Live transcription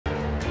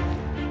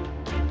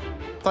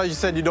thought you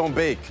said you don't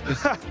bake.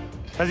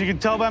 As you can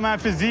tell by my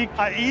physique,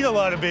 I eat a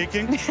lot of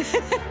baking.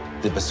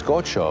 The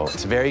bizcocho,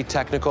 it's very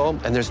technical,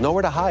 and there's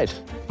nowhere to hide.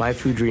 My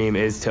food dream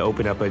is to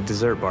open up a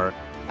dessert bar.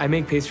 I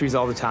make pastries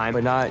all the time,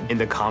 but not in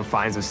the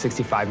confines of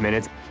 65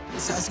 minutes.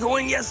 So it's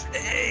going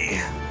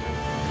yesterday.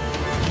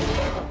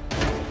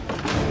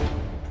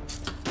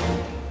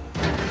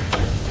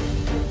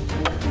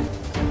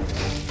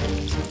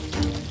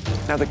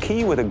 Now, the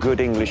key with a good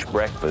English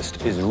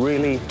breakfast is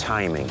really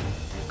timing.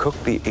 Cook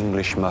the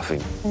English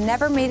muffin.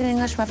 Never made an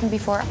English muffin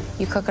before.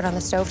 You cook it on the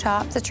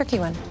stovetop. It's a tricky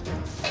one.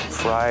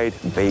 Fried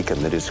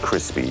bacon that is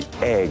crispy.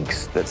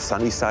 Eggs that's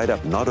sunny side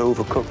up, not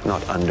overcooked,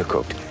 not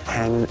undercooked.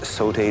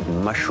 Hand-sauteed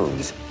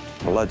mushrooms.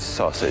 Blood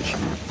sausage.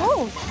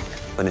 Oh!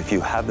 And if you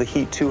have the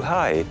heat too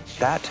high,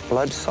 that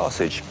blood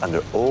sausage,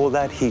 under all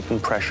that heat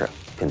and pressure,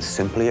 can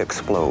simply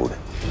explode.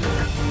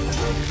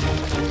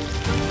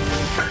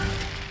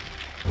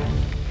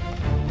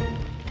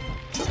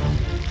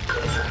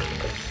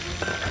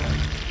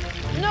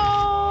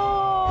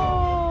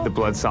 The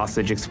blood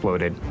sausage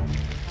exploded.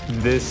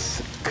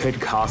 This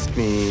could cost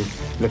me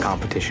the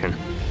competition.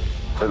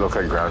 They look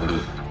like ground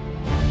beef.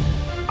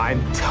 I'm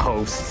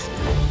toast.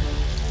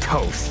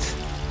 Toast.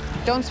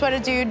 Don't sweat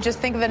it, dude. Just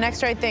think of the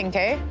next right thing,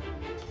 okay?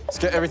 Let's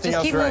get everything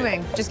else right. Just keep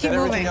moving. Just keep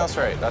moving. Everything else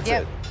right. That's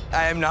it.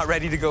 I am not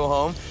ready to go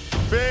home.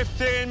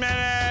 15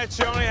 minutes.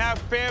 You only have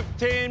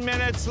 15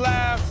 minutes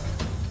left.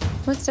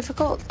 The most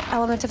difficult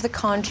element of the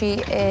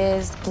congee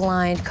is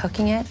blind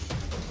cooking it.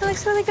 It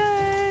looks really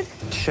good.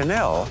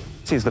 Chanel,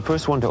 she's the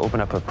first one to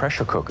open up a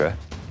pressure cooker.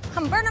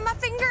 I'm burning my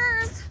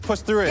fingers. Push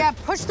through it. Yeah,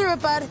 push through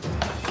it, bud.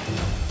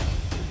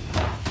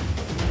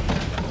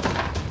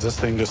 This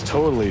thing just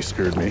totally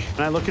screwed me.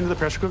 When I look into the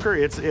pressure cooker,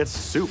 it's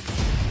soup.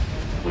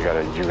 You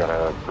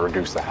gotta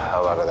reduce the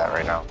hell out of that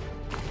right now.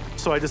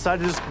 So I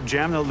decided to just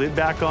jam the lid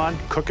back on,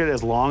 cook it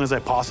as long as I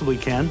possibly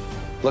can.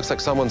 Looks like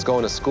someone's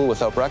going to school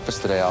without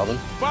breakfast today, Alvin.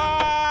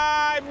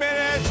 5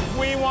 minutes.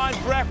 We want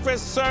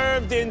breakfast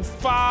served in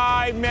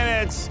 5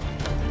 minutes.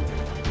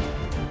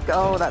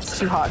 Oh, that's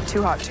too hot,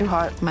 too hot, too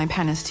hot. My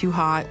pan is too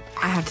hot.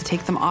 I have to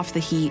take them off the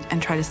heat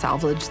and try to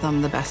salvage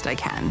them the best I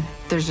can.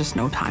 There's just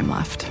no time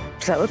left.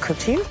 Does that look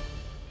cooked to you?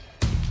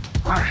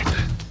 All right.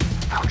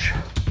 Ouch.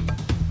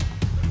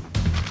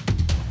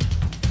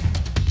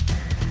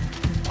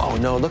 Oh,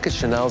 no, look at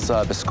Chanel's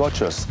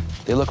bizcochos.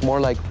 They look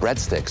more like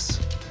breadsticks.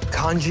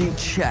 Congee,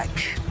 check.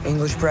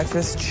 English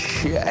breakfast,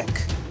 check.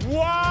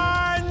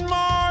 1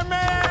 more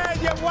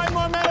minute. You have 1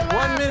 more minute left.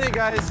 1 minute,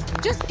 guys.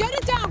 Just get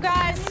it down,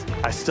 guys.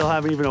 I still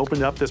haven't even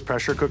opened up this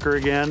pressure cooker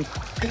again.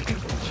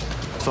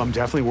 So I'm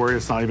definitely worried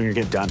it's not even gonna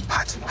get done.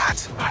 Hot,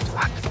 hot, hot,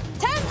 hot.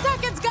 10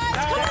 seconds, guys.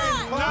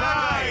 Come on.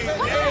 9,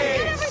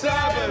 8,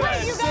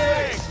 7,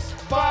 6,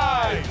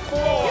 5, 4,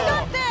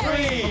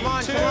 3, 2,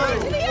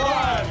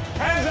 1.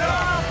 Hands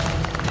up.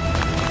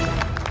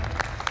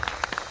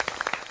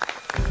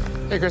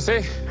 Hey,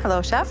 Chrissy.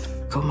 Hello, chef.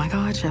 Oh my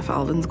God, Chef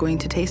Alvin's going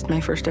to taste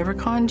my first ever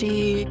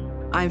congee.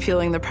 I'm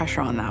feeling the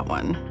pressure on that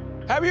one.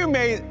 Have you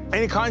made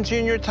any congee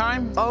in your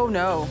time? Oh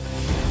no.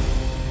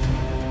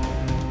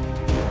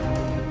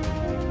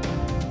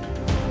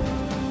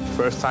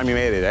 First time you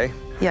made it, eh?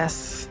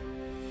 Yes.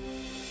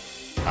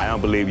 I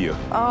don't believe you.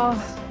 Oh.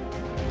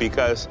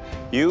 Because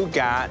you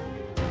got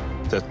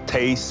the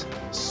taste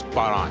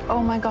spot on.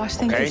 Oh my gosh,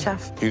 thank Okay? you,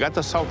 Chef. You got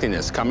the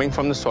saltiness coming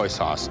from the soy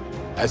sauce,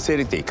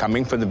 acidity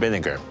coming from the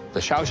vinegar. The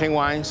Shaoxing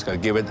wine is gonna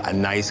give it a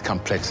nice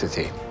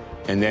complexity.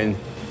 And then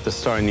the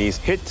star anise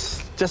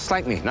hits just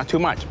slightly, not too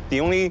much. The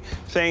only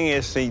thing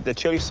is the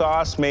chili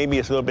sauce maybe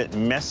is a little bit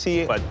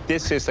messy, but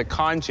this is a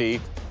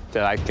congee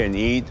that I can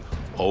eat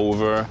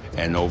over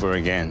and over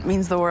again.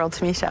 Means the world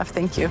to me, Chef.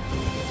 Thank you.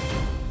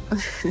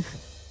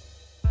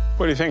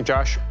 What do you think,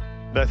 Josh?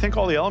 I think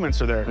all the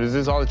elements are there. Is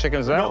this all the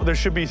chickens out? No, there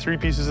should be 3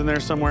 pieces in there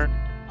somewhere.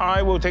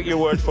 I will take your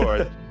word for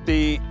it.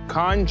 The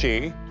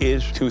congee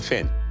is too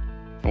thin.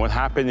 And what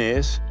happened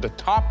is the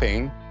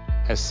topping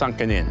has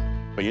sunken in.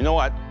 But you know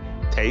what?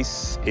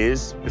 Taste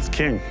is... It's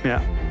king,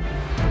 yeah.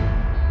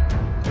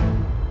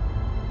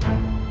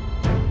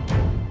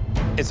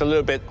 It's a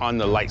little bit on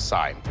the light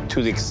side,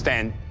 to the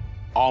extent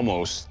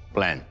almost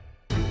bland.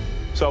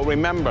 So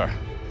remember,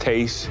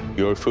 taste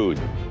your food.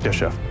 Yes,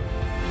 chef.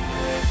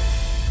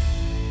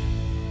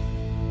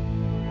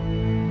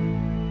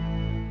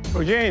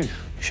 Eugene.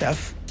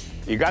 Chef.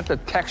 You got the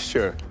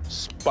texture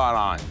spot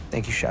on.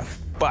 Thank you, chef.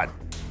 But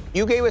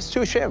you gave us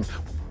 2 shrimp.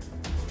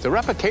 The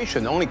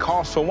replication only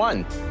calls for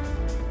 1.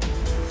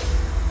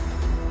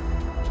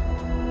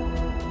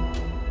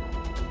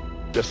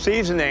 The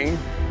seasoning,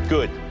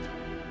 good.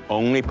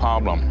 Only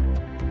problem,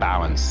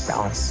 balance.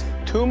 Balance.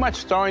 Too much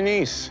star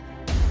anise.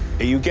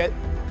 You get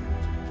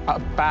a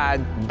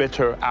bad,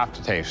 bitter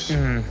aftertaste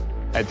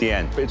at the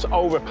end. It's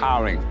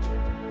overpowering.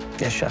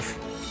 Yes, chef.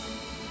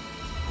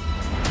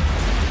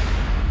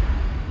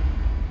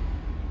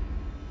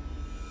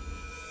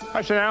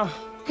 Hi, Chanel.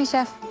 Hey,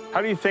 Chef.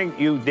 How do you think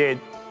you did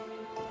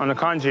on the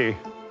congee?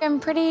 I'm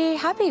pretty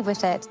happy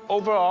with it.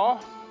 Overall,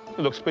 it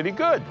looks pretty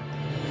good.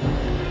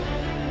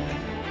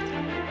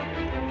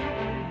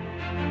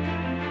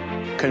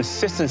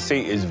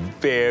 Consistency is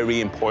very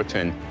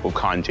important for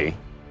congee,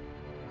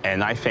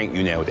 and I think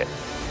you nailed it.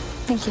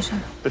 Thank you,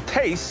 Chef. The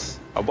taste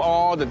of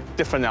all the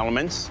different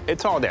elements,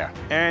 it's all there,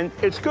 and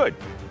it's good,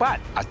 but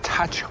a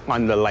touch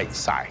on the light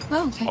side.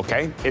 Oh, okay.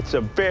 Okay? It's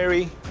a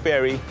very,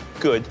 very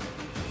good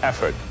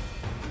effort.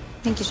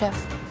 Thank you, Chef.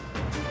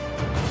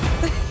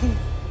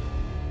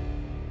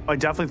 I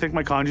definitely think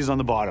my congee's on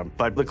the bottom,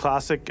 but the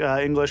classic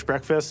English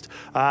breakfast,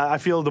 I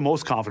feel the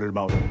most confident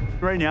about.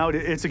 Right now,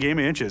 it's a game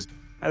of inches.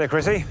 Hi there,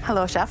 Chrissy.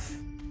 Hello, Chef.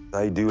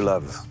 I do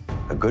love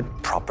a good,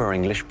 proper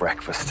English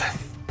breakfast.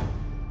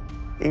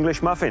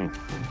 English muffin.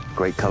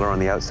 Great color on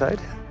the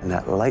outside, and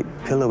that light,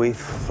 pillowy,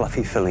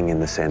 fluffy filling in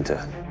the center.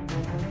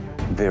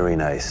 Very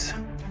nice.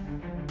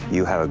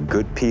 You have a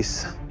good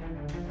piece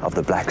of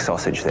the black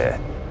sausage there.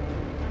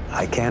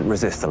 I can't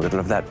resist a little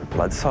of that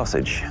blood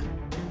sausage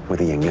with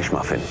the English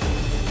muffin.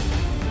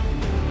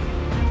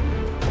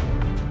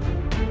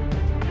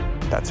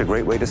 That's a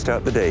great way to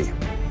start the day.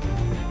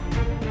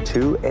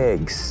 2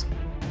 eggs,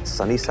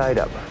 sunny side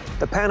up.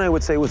 The pan, I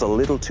would say, was a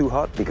little too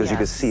hot because you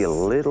could see a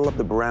little of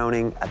the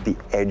browning at the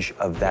edge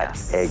of that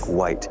egg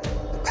white.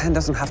 The pan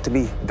doesn't have to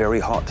be very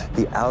hot.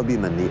 The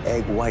albumin, the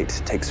egg white,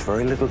 takes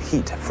very little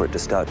heat for it to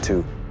start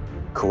to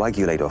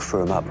coagulate or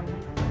firm up.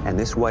 And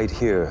this white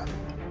here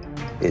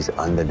is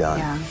underdone.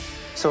 Yeah.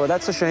 So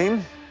that's a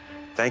shame.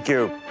 Thank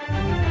you.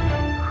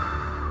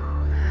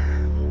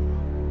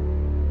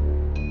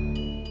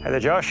 Hi there,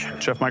 Josh.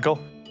 Chef Michael?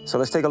 So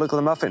let's take a look at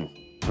the muffin.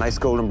 Nice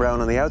golden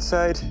brown on the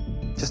outside,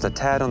 just a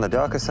tad on the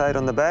darker side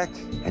on the back,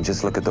 and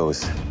just look at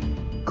those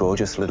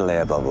gorgeous little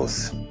air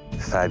bubbles.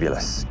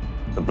 Fabulous.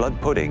 The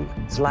blood pudding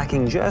is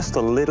lacking just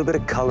a little bit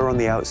of color on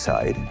the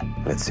outside.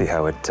 Let's see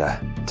how it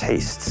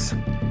tastes.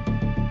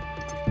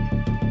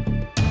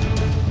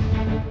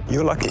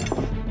 You're lucky.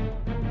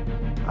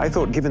 I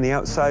thought, given the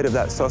outside of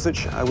that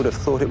sausage, I would have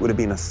thought it would have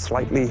been a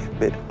slightly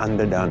bit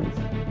underdone.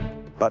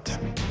 But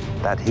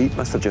that heat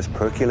must have just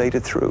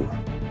percolated through,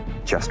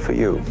 just for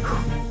you.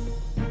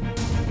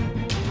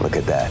 Look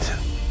at that.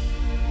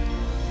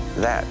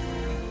 That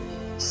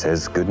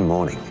says good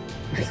morning.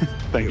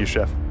 Thank you,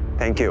 Chef.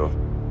 Thank you.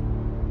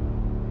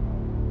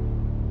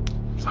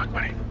 Suck,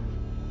 buddy.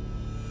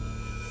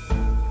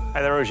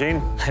 Hi there,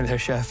 Rogine. Hi there,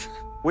 Chef.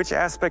 Which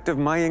aspect of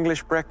my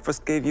English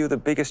breakfast gave you the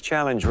biggest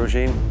challenge,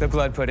 Rogine? The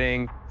blood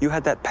pudding. You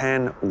had that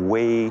pan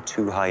way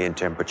too high in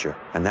temperature,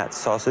 and that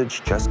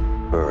sausage just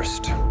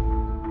burst.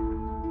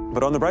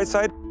 But on the bright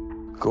side,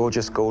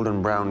 gorgeous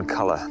golden brown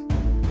color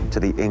to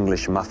the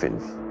English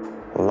muffin.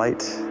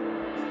 Light,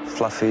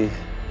 fluffy,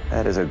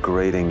 that is a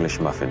great English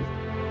muffin.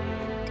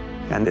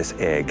 And this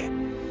egg,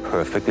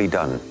 perfectly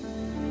done.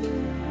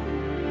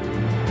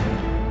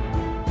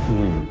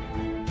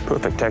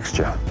 Perfect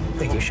texture.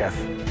 Thank you, Chef.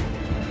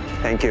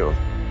 Thank you.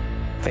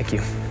 Thank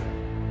you.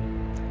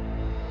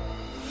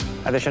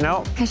 Hi there,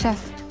 Chanel. Hi,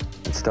 Chef.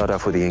 Let's start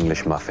off with the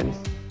English muffin.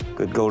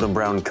 Good golden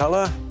brown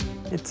color.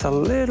 It's a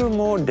little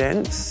more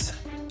dense.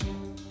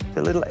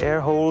 The little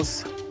air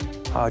holes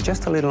are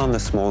just a little on the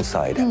small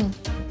side.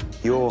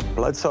 Your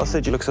blood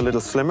sausage looks a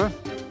little slimmer.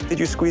 Did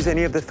you squeeze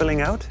any of the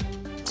filling out?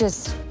 It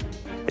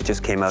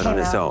just came out on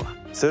its own.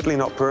 Certainly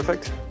not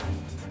perfect.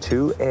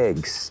 2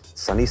 eggs,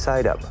 sunny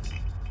side up.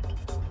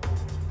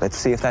 Let's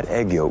see if that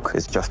egg yolk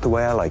is just the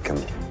way I like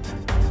them.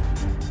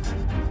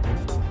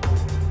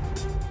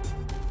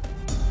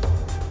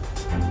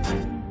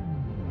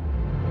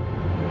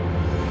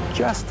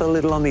 Just a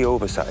little on the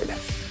overside.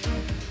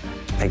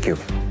 Thank you.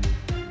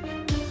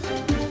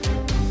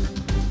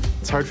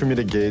 It's hard for me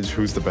to gauge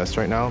who's the best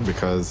right now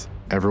because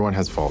everyone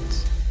has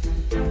faults.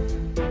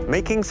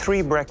 Making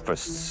 3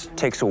 breakfasts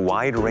takes a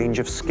wide range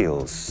of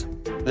skills.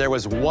 There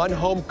was one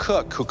home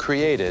cook who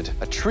created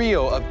a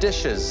trio of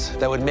dishes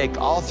that would make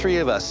all 3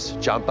 of us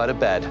jump out of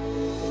bed.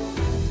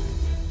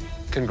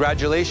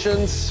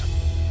 Congratulations,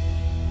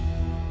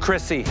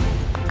 Chrissy.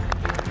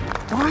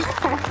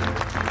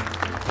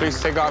 Please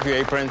take off your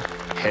apron,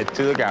 head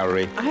to the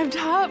gallery. I'm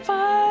top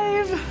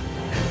 5.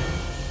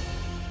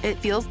 It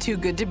feels too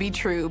good to be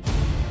true.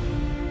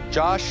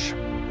 Josh,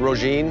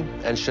 Rogine,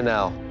 and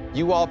Chanel,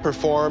 you all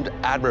performed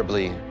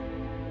admirably,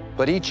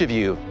 but each of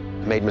you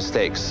made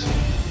mistakes.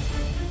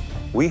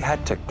 We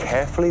had to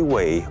carefully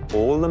weigh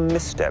all the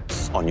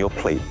missteps on your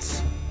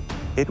plates.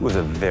 It was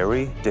a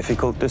very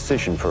difficult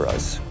decision for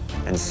us,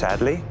 and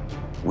sadly,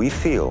 we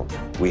feel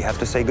we have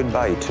to say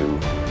goodbye to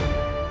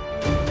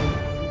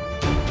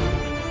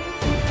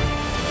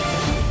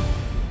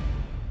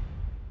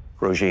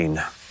Rogine.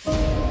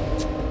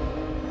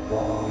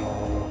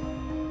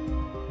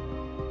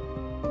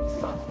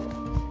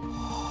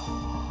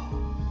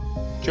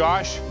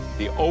 Josh,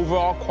 the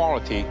overall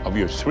quality of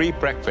your 3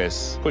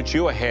 breakfasts puts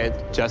you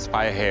ahead just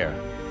by a hair.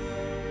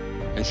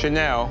 And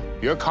Chanel,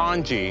 your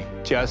congee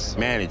just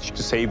managed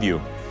to save you.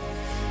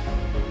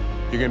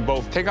 You can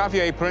both take off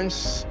your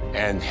aprons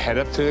and head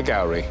up to the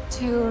gallery.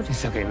 Dude.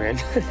 It's okay, man.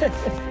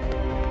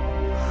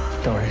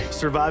 Don't worry.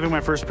 Surviving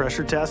my first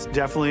pressure test,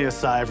 definitely a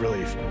sigh of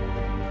relief.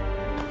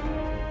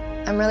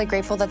 I'm really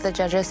grateful that the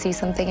judges see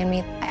something in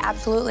me. I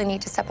absolutely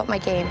need to step up my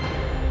game.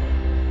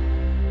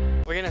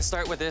 We're gonna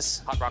start with this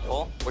hot rock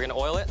bowl. We're gonna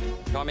oil it.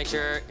 You wanna make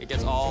sure it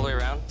gets all the way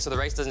around so the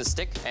rice doesn't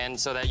stick and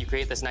so that you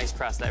create this nice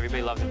crust that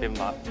everybody loves in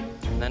bibimbap.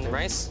 And then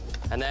rice,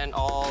 and then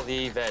all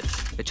the veg.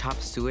 The chop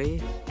suey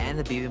and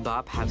the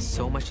bibimbap have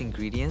so much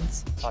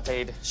ingredients.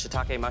 Sauteed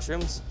shiitake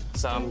mushrooms,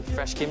 some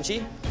fresh kimchi.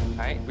 All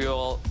right, we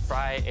will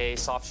fry a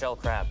soft shell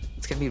crab.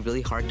 It's gonna be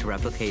really hard to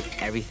replicate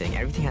everything.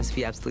 Everything has to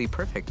be absolutely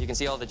perfect. You can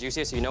see all the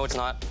juices, so you know it's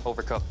not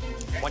overcooked.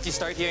 Once you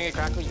start hearing it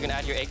crackle, you can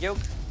add your egg yolk,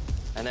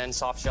 and then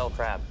soft shell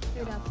crab.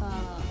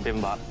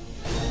 Bibimbap.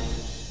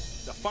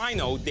 The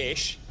final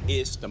dish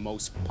is the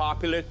most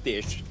popular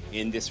dish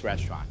in this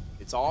restaurant.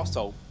 It's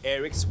also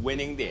Eric's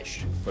winning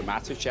dish for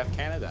MasterChef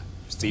Canada,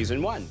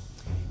 Season 1.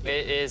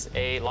 It is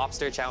a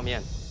lobster chow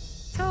mein.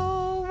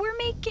 So we're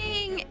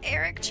making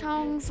Eric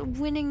Chong's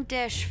winning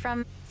dish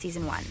from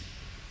Season 1.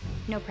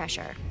 No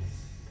pressure.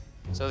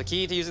 So the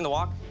key to using the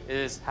wok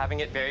is having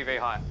it very, very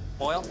hot.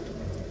 Oil.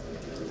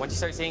 Once you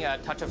start seeing a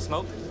touch of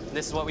smoke,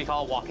 this is what we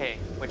call wok-ae,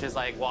 which is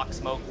like wok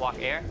smoke, wok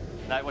air.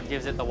 That's what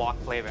gives it the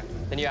wok flavor.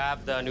 Then you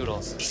have the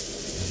noodles.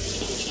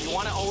 You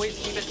want to always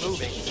keep it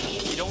moving.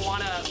 You don't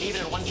want to leave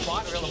it in one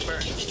spot or it'll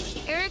burn.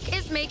 Eric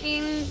is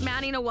making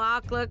manning a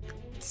wok look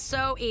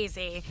so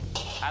easy.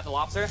 Add the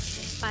lobster.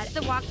 But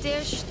the wok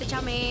dish, the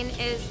chow mein,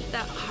 is the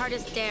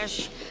hardest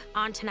dish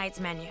on tonight's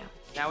menu.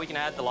 Now we can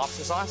add the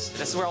lobster sauce.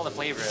 This is where all the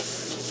flavor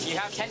is. You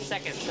have 10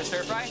 seconds to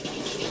stir fry.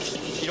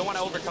 You don't want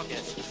to overcook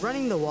it.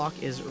 Running the wok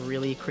is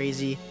really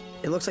crazy.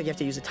 It looks like you have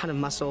to use a ton of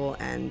muscle,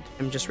 and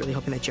I'm just really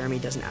hoping that Jeremy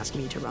doesn't ask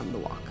me to run the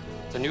wok.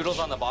 The noodles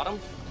on the bottom,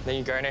 then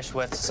you garnish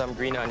with some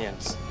green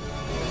onions.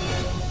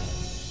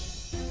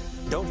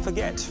 Don't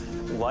forget,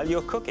 while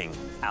you're cooking,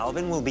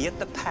 Alvin will be at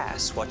the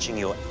pass watching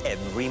your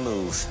every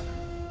move.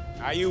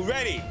 Are you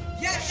ready?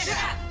 Yes,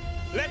 chef!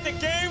 Let the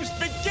games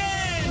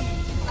begin!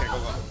 Okay,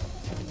 go.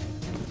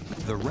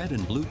 The red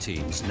and blue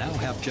teams now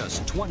have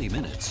just 20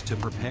 minutes to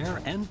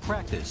prepare and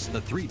practice the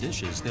 3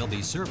 dishes they'll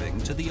be serving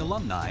to the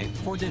alumni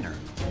for dinner.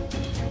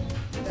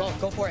 Go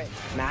for it.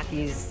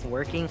 Matthew's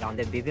working on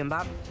the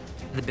bibimbap.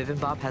 The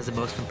bibimbap has the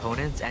most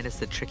components and it's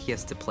the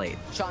trickiest to plate.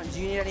 Sean, do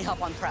you need any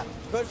help on prep?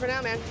 Good for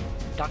now, man.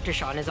 Dr.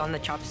 Sean is on the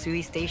chop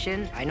suey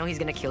station. I know he's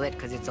gonna kill it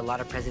because it's a lot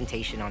of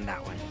presentation on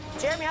that one.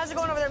 Jeremy, how's it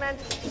going over there, man?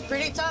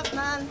 Pretty tough,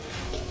 man.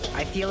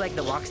 I feel like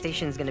the wok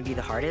station is gonna be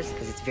the hardest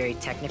because it's very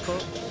technical.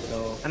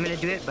 So I'm gonna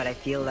do it, but I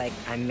feel like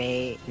I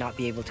may not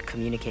be able to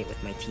communicate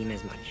with my team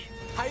as much.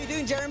 How you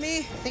doing, Jeremy?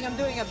 I think I'm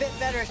doing a bit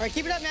better. All right,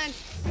 keep it up, man.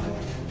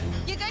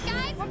 You good,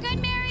 guys? We're good,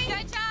 Mary.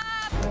 Good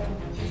job.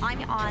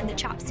 I'm on the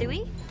chop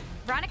suey.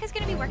 Veronica's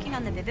gonna be working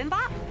on the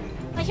bibimbap.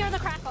 I hear the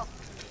crackle.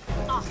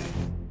 Oh,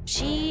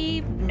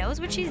 she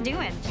knows what she's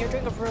doing. You're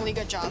doing a really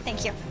good job.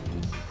 Thank you.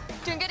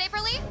 Doing good,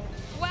 April Lee?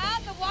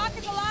 Well, the wok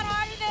is a lot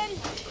harder than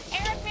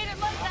Eric made it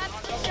look, that's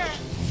for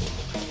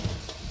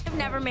sure. I've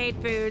never made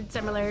food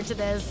similar to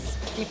this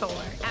before,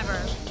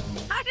 ever.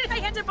 How did I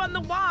end up on the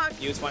wok?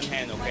 Use one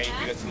hand, okay?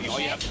 Because all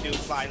you have to do is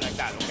slide like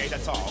that, okay?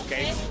 That's all,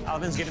 okay?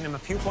 Alvin's giving him a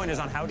few pointers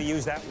on how to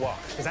use that wok,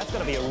 because that's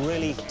going to be a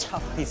really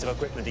tough piece of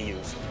equipment to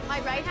use. My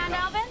right hand,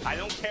 Alvin? I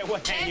don't care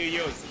what hand you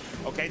use,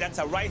 okay? That's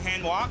a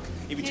right-hand walk.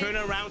 If you turn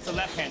it around, it's a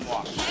left-hand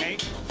walk, okay?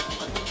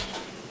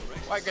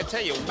 Well, I can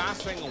tell you,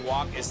 mastering a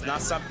walk is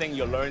not something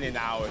you learn in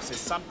hours. It's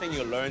something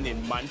you learn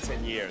in months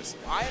and years.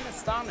 I am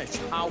astonished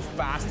how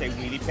fast they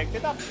really picked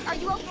it up. Are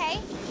you okay?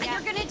 Yeah.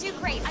 You're gonna do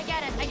great. I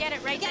get it right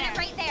there. Get it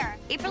right there.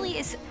 April Lee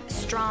is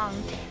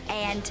strong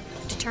and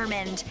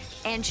determined,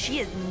 and she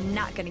is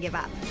not gonna give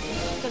up.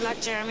 Good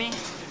luck, Jeremy.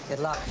 Good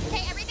luck.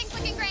 Okay, everything's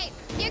looking great.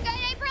 You good,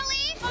 April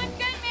Lee? I'm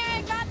good, Mary.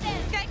 I got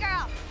this. Good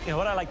girl. You know,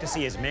 what I like to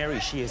see is Mary.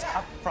 She is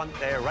up front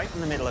there, right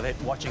in the middle of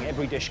it, watching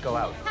every dish go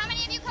out. How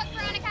many of you cooked,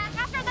 Veronica?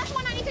 After this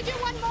one, I need to do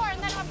one more,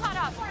 and then I'm caught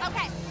up.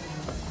 Okay.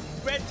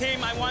 Red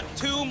team, I want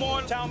 2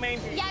 more chow mein.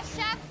 Yes,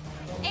 chef.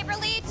 April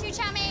Lee, 2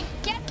 chow mein.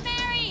 Yes,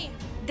 Mary.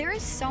 There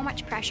is so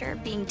much pressure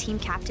being team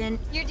captain.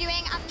 You're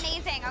doing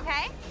amazing,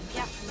 okay?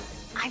 Yeah.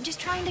 I'm just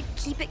trying to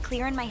keep it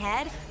clear in my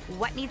head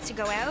what needs to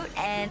go out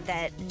and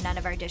that none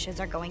of our dishes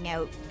are going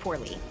out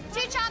poorly.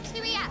 2 chops,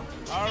 do we have?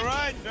 All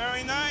right,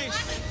 very nice.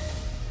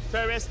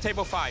 Ferris,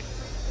 table 5.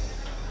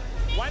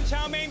 1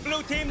 chow mein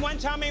blue team, 1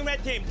 chow mein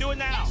red team. Do it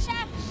now. Yes,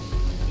 chef.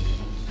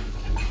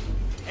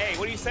 Hey,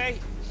 what do you say?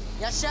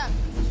 Yes, chef.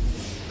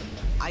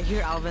 I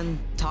hear Alvin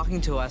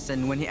talking to us,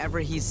 and whenever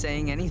he's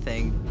saying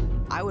anything,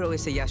 I would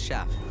always say, yes,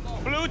 chef.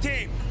 Blue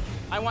team,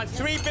 I want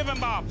 3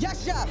 bibimbap.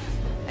 Yes, chef.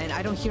 And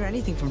I don't hear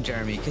anything from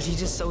Jeremy because he's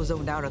just so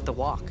zoned out at the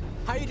wok.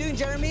 How you doing,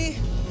 Jeremy?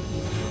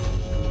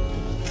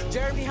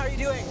 Jeremy, how are you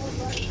doing?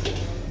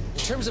 In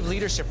terms of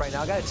leadership right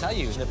now, I gotta tell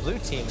you, the blue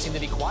team seem to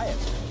be quiet.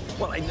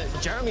 Well,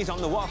 Jeremy's on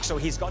the wok, so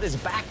he's got his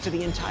back to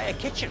the entire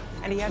kitchen,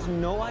 and he has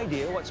no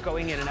idea what's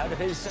going in and out of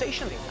his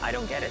station. I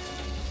don't get it.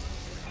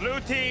 Blue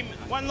team,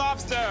 1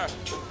 lobster.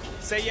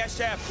 Say yes,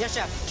 chef. Yes,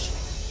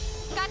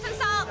 chef. Got some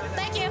salt.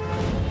 Thank you.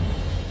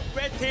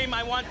 Red team,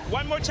 I want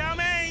 1 more chow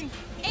mein.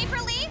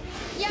 April Lee?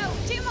 Yo,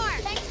 2 more.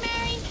 Thanks,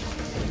 Mary.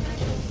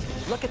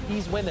 Look at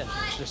these women.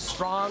 They're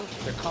strong,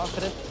 they're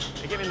confident.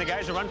 They're giving the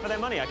guys a run for their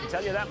money, I can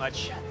tell you that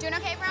much. Doing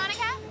okay,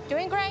 Veronica?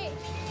 Doing great.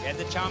 Get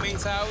the chow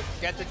meins out.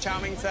 Get the chow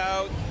meins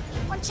out.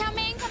 One chow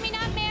mein coming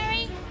up,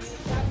 Mary.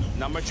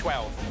 Number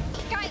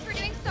 12. Guys, we're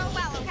doing so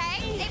well,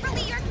 okay? April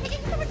Lee, you're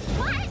taking so much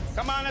what?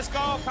 Come on, let's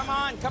go. Come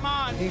on, come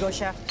on. Here you go,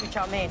 chef. 2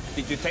 chow mein.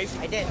 Did you taste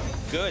it? I did.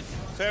 Good.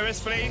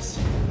 Service, please.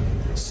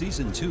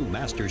 Season 2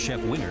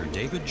 MasterChef winner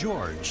David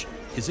George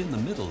is in the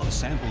middle of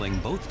sampling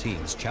both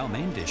teams' chow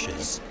mein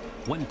dishes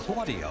when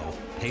Claudio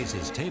pays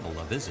his table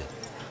a visit.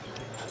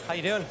 How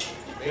you doing?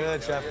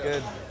 Good, chef,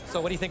 good. So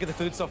what do you think of the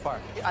food so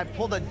far? I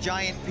pulled a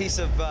giant piece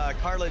of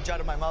cartilage out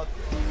of my mouth,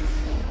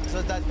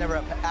 so that's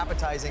never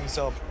appetizing.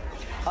 So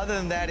other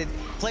than that,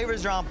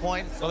 flavors are on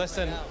point. So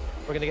listen,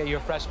 we're gonna get you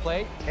a fresh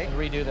plate and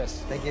redo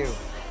this. Thank you.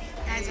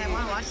 Guys, I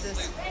want to watch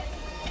this.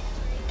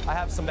 I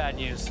have some bad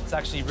news. It's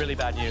actually really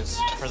bad news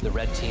for the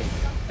red team.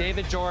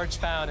 David George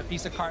found a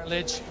piece of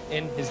cartilage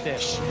in his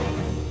dish.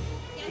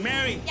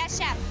 Mary. Yes,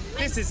 chef.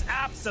 This is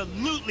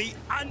absolutely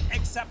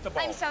unacceptable.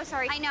 I'm so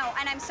sorry. I know,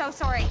 and I'm so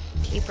sorry.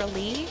 April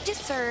Lee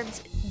just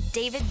served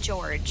David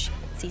George,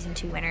 season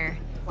 2 winner,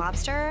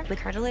 lobster with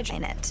cartilage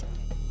in it.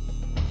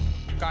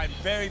 I'm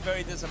very,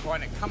 very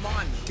disappointed. Come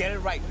on, get it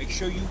right. Make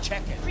sure you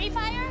check it.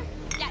 Refire?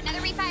 Yeah, another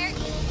refire.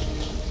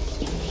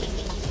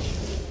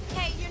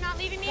 Hey, you're not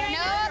leaving me right Nope.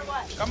 now, or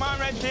what? Come on,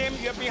 red team.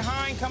 You're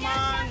behind. Come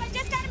on. Chef, I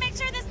just gotta make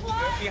sure this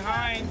blows. You're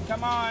behind.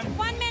 Come on.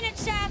 1 minute,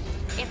 chef.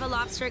 If a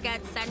lobster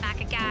gets sent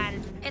back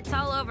again, it's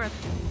all over.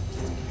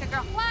 Good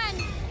girl. 1.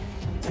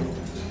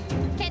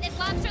 Okay, this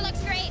lobster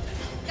looks great.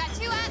 Got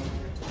 2 up.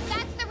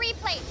 That's the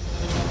replate.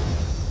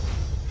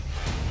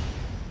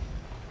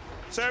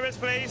 Service,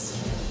 please.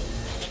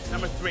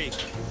 Number 3.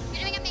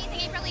 You're doing amazing,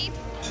 April Lee.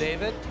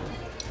 David,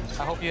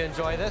 I hope you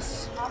enjoy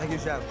this. Thank you,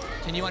 chef.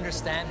 Can you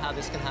understand how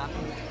this can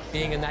happen?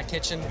 Being in that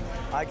kitchen?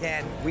 I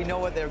can. We know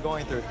what they're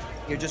going through.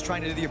 You're just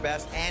trying to do your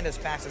best and as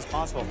fast as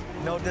possible.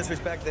 No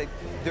disrespect, they're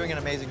doing an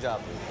amazing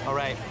job. All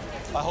right.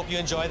 I hope you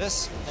enjoy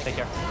this. Take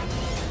care.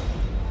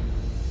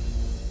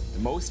 The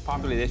most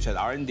popular dish at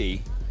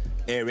R&D,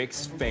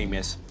 Eric's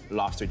famous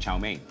lobster chow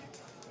mein.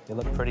 They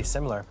look pretty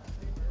similar.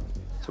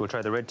 So we'll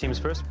try the red teams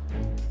first.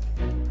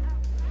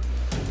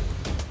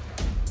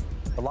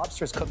 The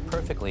lobster is cooked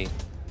perfectly.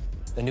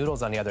 The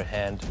noodles, on the other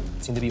hand,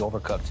 seem to be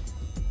overcooked.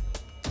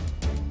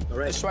 All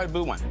right. Let's try the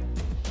blue one.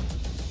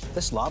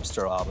 This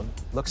lobster, Alvin,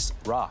 looks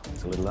raw.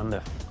 It's a little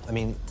under. I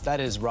mean, that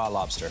is raw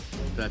lobster.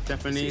 That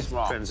definitely is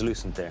raw.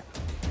 Translucent there.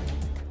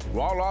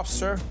 Raw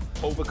lobster,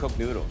 overcooked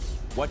noodles.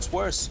 What's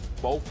worse?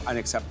 Both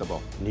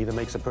unacceptable. Neither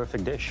makes a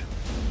perfect dish.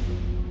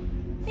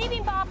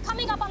 Bibimbap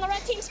coming up on the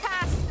red team's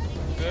pass.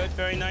 Good,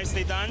 very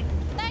nicely done.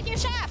 Thank you,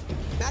 chef.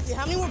 Matthew,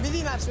 how many more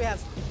bibimbaps do we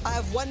have? I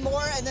have 1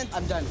 more, and then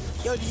I'm done.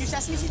 Yo, did you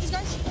sesame seed these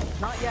guys?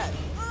 Not yet.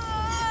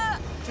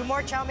 2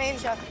 more chow mein,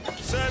 chef.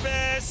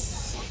 Service!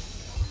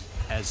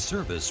 As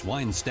service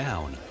winds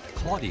down,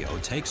 Claudio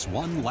takes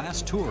one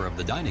last tour of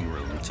the dining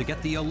room to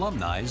get the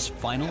alumni's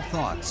final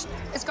thoughts.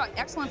 It's got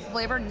excellent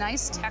flavor,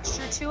 nice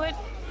texture to it.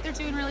 They're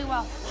doing really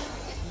well.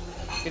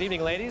 Good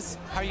evening, ladies.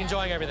 How are you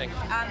enjoying everything?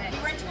 We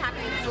weren't too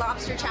happy with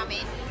lobster chow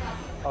mein.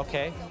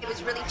 Okay. It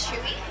was really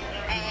chewy,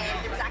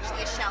 and there was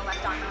actually a shell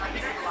left on one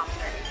piece of the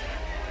lobster.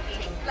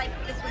 Like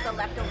this was a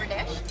leftover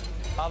dish.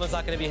 Alvin's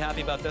not going to be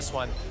happy about this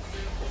one.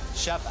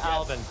 Chef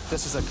Alvin,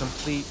 this is a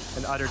complete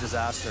and utter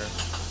disaster.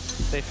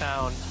 They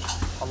found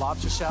a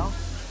lobster shell.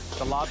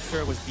 The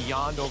lobster was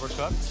beyond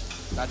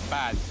overcooked. That's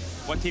bad.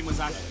 What team was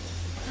that?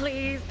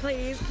 Please,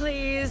 please,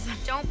 please.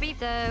 Don't beat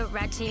the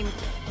red team.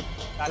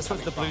 This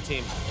was the blue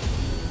team.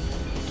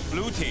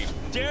 Blue team.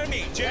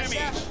 Jeremy,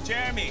 Yes,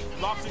 Jeremy.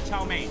 Lobster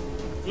chow mein.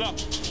 Look,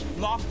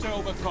 lobster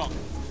overcooked.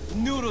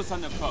 Noodles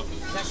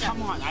undercooked.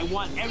 Come on, I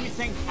want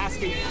everything has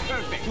to be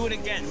perfect. Do it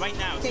again, right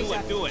now.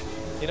 Do it.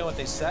 You know what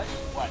they said?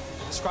 What?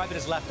 Describe it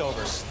as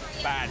leftovers.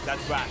 Bad,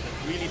 that's bad.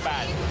 That's really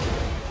bad.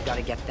 You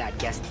gotta get that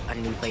guest a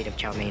new plate of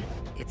chow mein.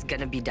 It's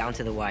gonna be down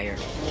to the wire.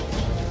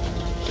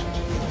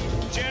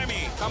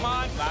 Jeremy, come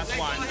on. Last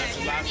one. That's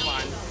the last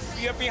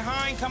one. You're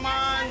behind, come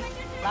on.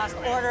 Last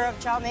order of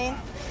chow mein.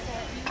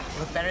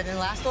 Look better than the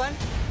last one?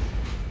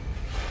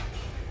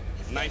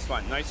 Nice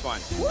one, nice one.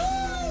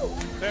 Woo!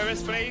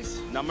 Service, please.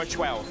 Number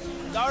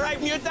 12. All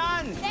right, you're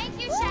done. Thank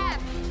you,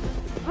 chef.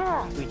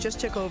 We just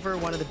took over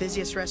one of the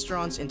busiest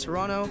restaurants in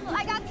Toronto.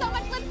 I got so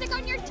much lipstick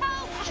on your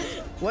toe.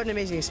 What an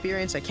amazing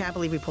experience. I can't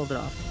believe we pulled it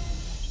off.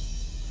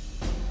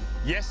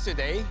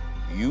 Yesterday,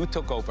 you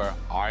took over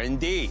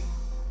R&D.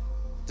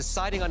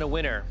 Deciding on a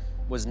winner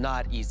was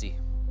not easy.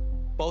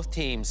 Both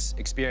teams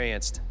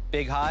experienced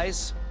big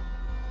highs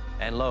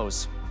and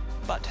lows.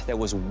 But there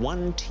was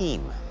one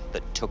team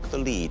that took the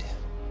lead.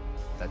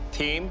 The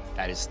team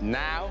that is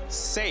now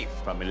safe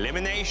from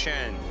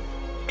elimination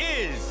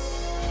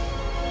is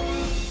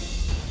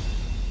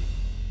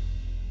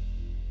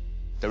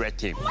the red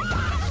team.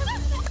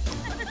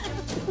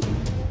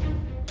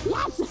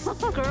 Yes!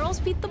 Girls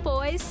beat the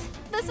boys.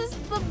 This is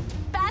the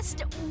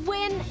best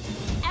win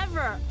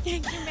ever.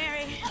 Thank you,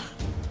 Mary.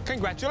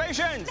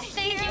 Congratulations!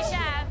 Thank you,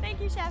 chef. Thank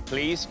you, chef.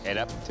 Please head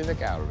up to the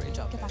gallery.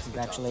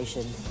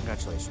 Congratulations.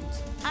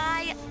 Congratulations.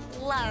 I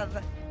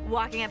love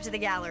walking up to the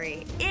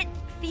gallery. It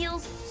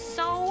feels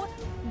so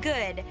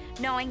good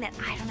knowing that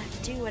I don't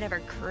have to do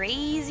whatever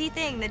crazy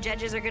thing the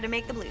judges are going to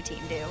make the blue team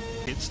do.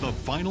 It's the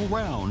final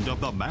round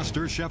of the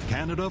MasterChef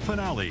Canada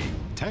finale.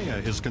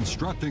 Taya is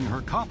constructing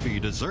her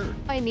coffee dessert.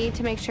 I need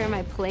to make sure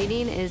my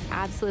plating is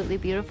absolutely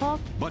beautiful.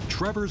 But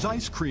Trevor's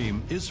ice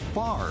cream is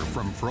far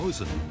from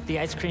frozen. The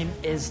ice cream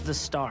is the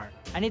star.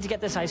 I need to get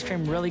this ice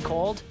cream really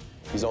cold.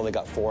 He's only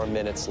got 4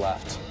 minutes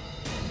left.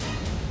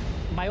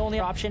 My only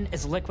option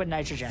is liquid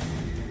nitrogen.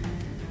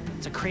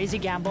 It's a crazy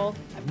gamble.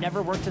 I've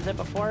never worked with it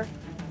before.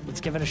 Let's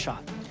give it a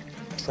shot.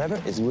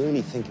 Trevor is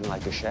really thinking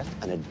like a chef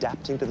and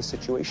adapting to the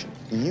situation.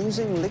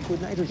 Using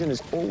liquid nitrogen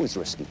is always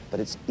risky, but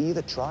it's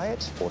either try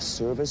it or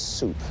serve as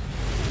soup.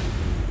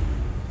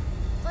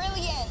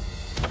 Brilliant.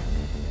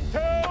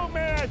 2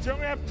 minutes. You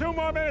only have 2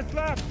 more minutes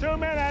left. 2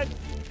 minutes.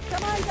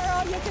 Come on,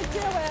 girl, you can do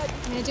it.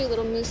 I'm gonna do a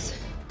little mousse.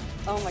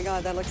 Oh my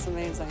God, that looks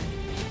amazing.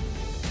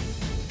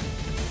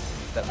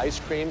 That ice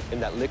cream in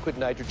that liquid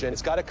nitrogen,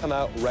 it's got to come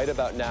out right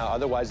about now,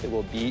 otherwise it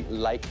will be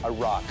like a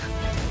rock.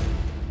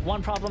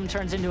 One problem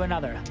turns into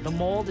another. The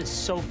mold is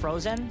so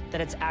frozen that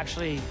it's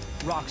actually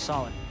rock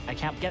solid. I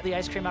can't get the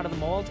ice cream out of the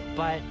mold,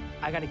 but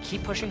I gotta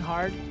keep pushing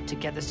hard to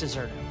get this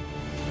dessert out.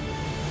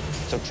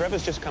 So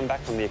Trevor's just come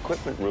back from the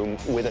equipment room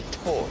with a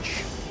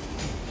torch.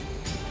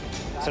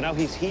 So now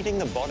he's heating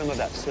the bottom of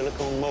that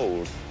silicone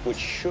mold, which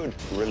should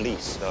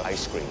release the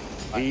ice cream.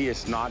 He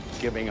is not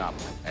giving up,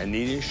 and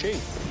neither is she.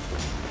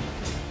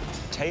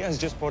 Taya has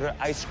just brought her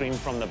ice cream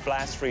from the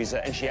blast freezer,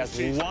 and she has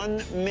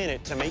 1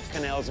 minute to make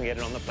canals and get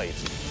it on the plate.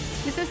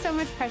 This is so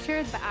much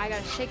pressure, but I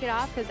gotta shake it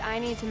off because I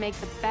need to make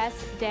the best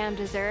damn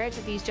dessert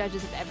these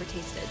judges have ever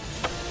tasted.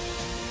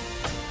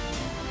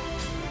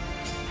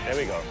 There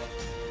we go.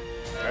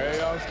 There he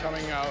goes,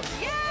 coming out.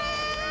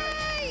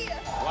 Yay!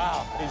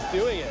 Wow, he's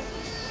doing it.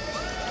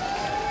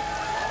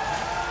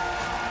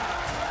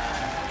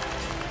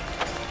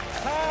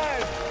 10,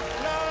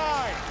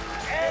 9,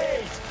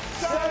 8,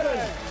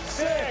 7,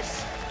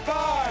 6,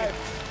 5,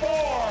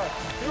 4,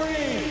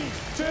 3,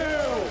 2,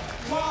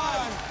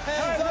 1.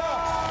 Hands up!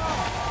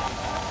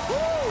 Woo!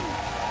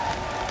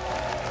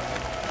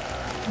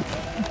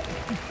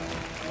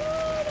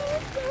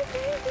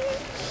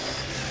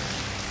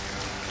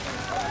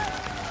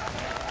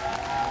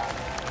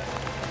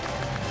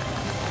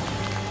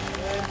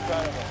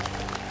 Incredible.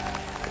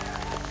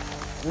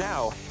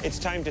 Now, it's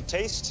time to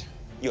taste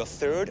your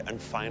third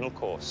and final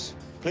course.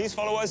 Please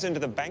follow us into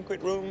the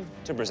banquet room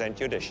to present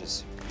your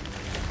dishes.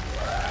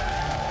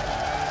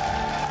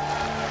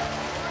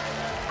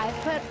 I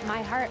put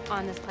my heart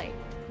on this plate.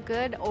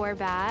 Good or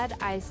bad,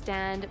 I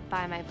stand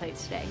by my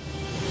plates today.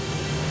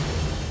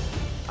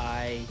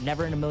 I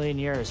never in a million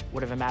years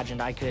would have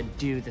imagined I could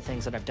do the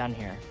things that I've done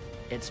here.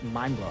 It's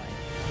mind-blowing.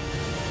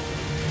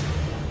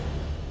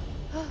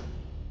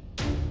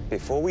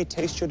 Before we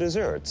taste your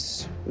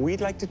desserts, we'd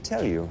like to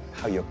tell you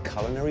how your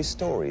culinary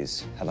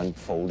stories have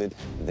unfolded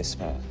this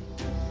far.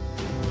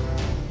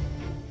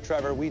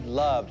 Trevor, we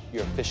loved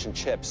your fish and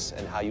chips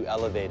and how you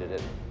elevated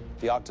it.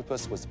 The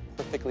octopus was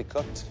perfectly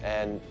cooked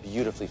and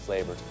beautifully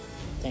flavored.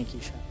 Thank you,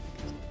 Chef.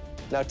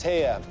 Now,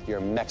 Taya, your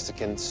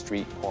Mexican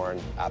street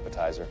corn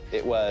appetizer.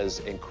 It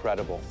was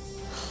incredible.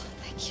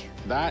 Thank you.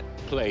 That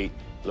plate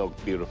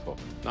looked beautiful.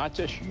 Not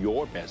just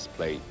your best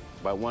plate,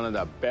 but one of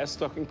the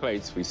best-looking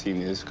plates we've seen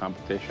in this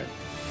competition.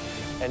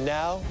 And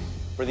now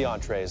for the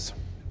entrees.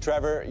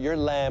 Trevor, your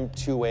lamb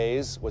two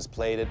ways was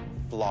plated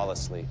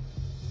flawlessly.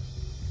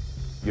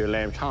 Your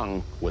lamb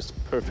tongue was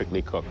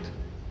perfectly cooked.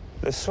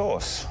 The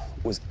sauce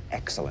was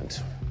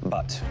excellent,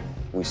 but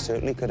we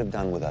certainly could have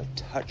done with a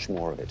touch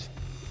more of it.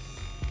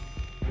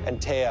 And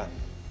Taya,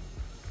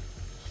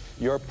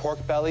 your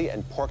pork belly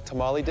and pork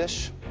tamale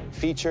dish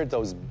featured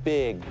those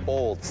big,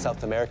 bold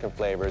South American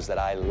flavors that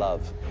I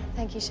love.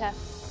 Thank you, Chef.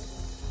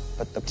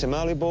 But the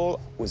tamale bowl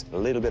was a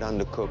little bit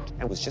undercooked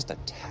and was just a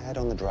tad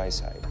on the dry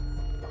side.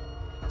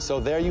 So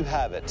there you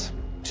have it,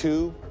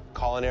 2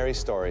 culinary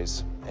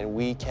stories, and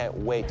we can't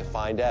wait to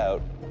find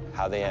out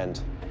how they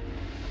end.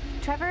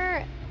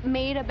 Trevor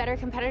made a better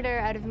competitor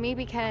out of me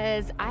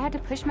because I had to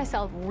push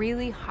myself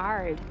really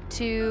hard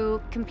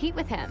to compete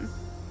with him.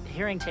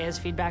 Hearing Taya's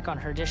feedback on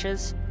her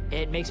dishes,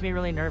 it makes me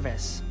really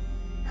nervous.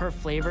 Her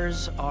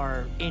flavors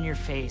are in your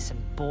face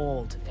and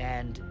bold,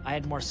 and I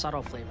had more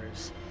subtle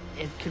flavors.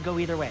 It could go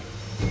either way.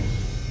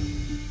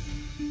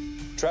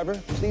 Trevor,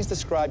 please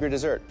describe your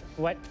dessert.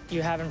 What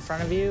you have in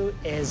front of you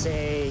is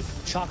a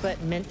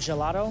chocolate mint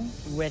gelato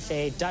with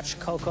a Dutch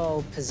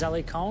cocoa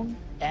pizzelli cone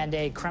and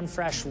a creme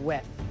fraiche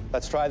whip.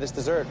 Let's try this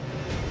dessert.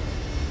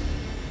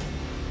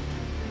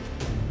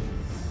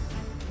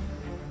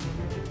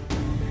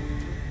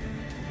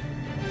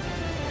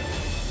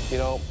 You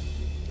know,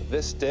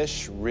 this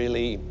dish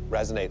really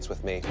resonates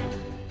with me.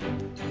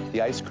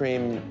 The ice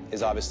cream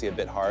is obviously a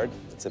bit hard.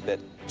 It's a bit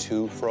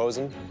too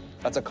frozen.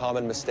 That's a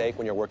common mistake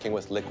when you're working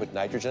with liquid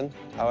nitrogen.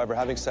 However,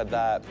 having said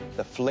that,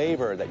 the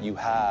flavor that you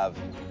have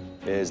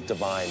is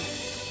divine.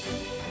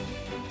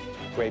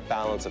 Great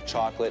balance of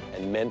chocolate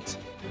and mint,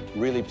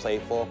 really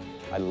playful.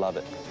 I love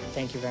it.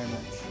 Thank you very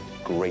much.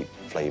 Great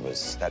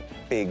flavors. That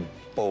big,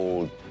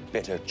 bold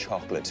bitter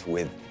chocolate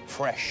with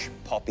fresh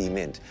poppy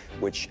mint,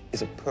 which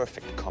is a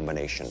perfect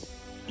combination.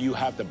 You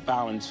have the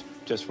balance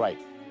just right.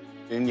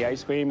 In the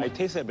ice cream, I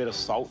tasted a bit of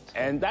salt,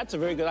 and that's a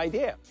very good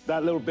idea.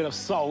 That little bit of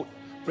salt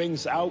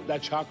brings out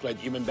that chocolate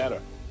even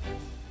better.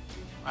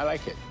 I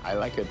like it. I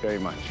like it very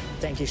much.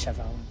 Thank you, Chef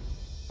Allen.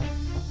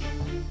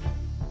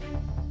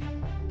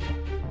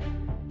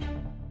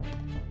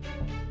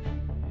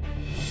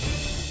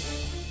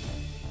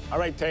 All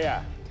right,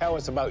 Taya, tell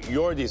us about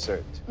your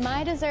dessert.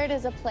 My dessert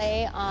is a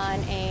play on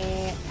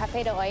a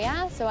café de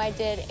olla. So I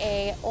did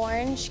a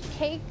orange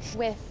cake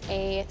with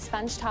a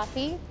sponge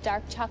toffee,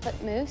 dark chocolate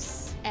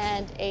mousse,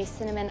 and a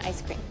cinnamon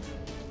ice cream.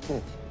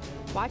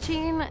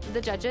 Watching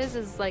the judges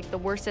is like the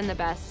worst and the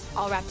best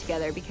all wrapped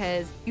together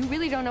because you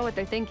really don't know what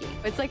they're thinking.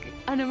 It's like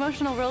an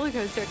emotional roller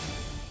coaster.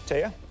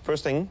 Taya,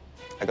 first thing,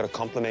 I gotta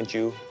compliment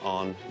you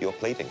on your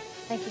plating.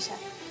 Thank you,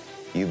 Chef.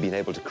 You've been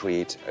able to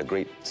create a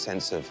great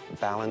sense of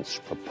balance,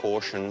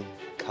 proportion,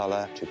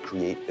 color to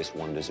create this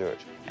one dessert.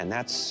 And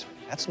that's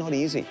not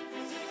easy.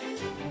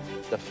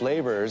 The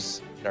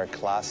flavors are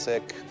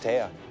classic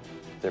Taya.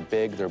 They're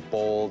big, they're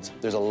bold.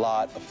 There's a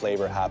lot of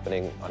flavor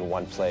happening on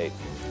one plate.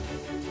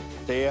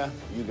 Taya,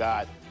 you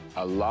got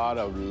a lot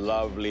of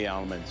lovely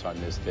elements on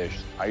this dish.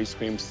 Ice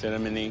cream,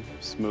 cinnamony,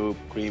 smooth,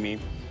 creamy.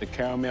 The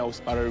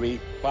caramel's buttery.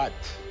 But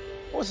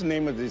what's the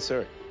name of the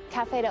dessert?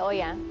 Café de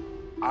olla.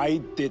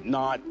 I did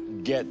not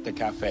get the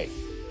cafe.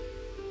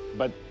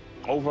 But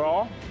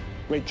overall,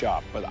 great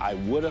job. But I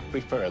would have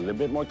preferred a little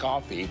bit more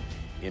coffee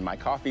in my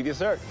coffee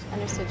dessert.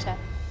 Understood, Chef.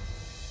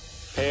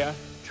 Taya,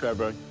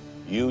 Trevor,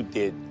 you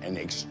did an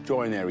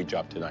extraordinary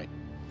job tonight.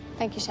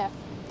 Thank you, Chef.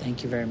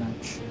 Thank you very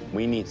much.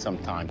 We need some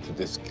time to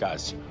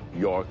discuss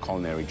your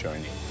culinary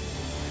journey.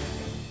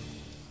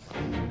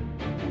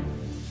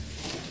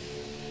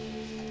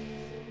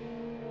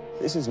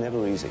 This is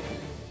never easy.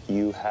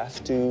 You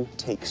have to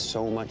take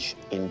so much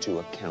into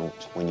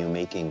account when you're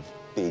making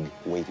big,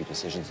 weighty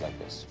decisions like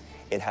this.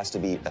 It has to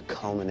be a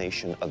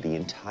culmination of the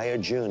entire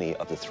journey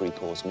of the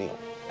three-course meal.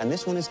 And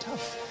this one is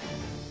tough.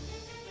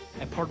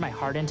 I poured my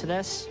heart into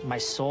this, my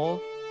soul.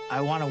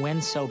 I want to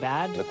win so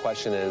bad. The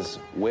question is,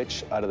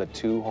 which out of the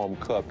two home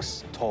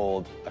cooks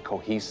told a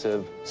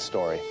cohesive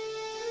story?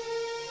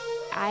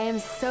 I am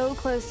so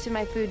close to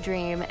my food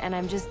dream, and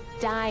I'm just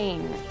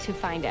dying to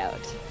find out.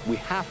 We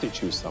have to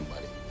choose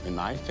somebody. And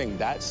I think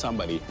that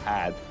somebody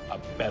had a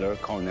better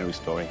culinary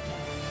story.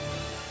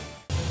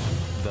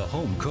 The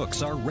home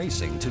cooks are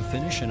racing to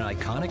finish an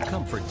iconic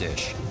comfort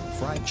dish,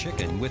 fried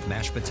chicken with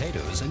mashed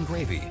potatoes and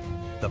gravy.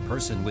 The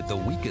person with the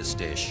weakest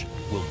dish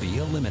will be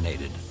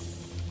eliminated.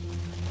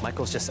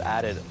 Michael's just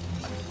added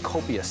a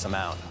copious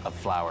amount of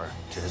flour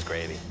to his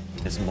gravy.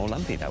 It's more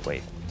lumpy that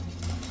way.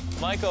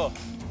 Michael,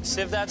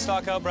 sieve that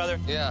stock out, brother.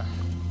 Yeah,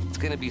 it's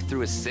gonna be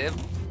through a sieve.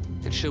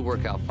 It should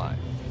work out fine.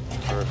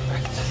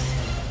 Perfect.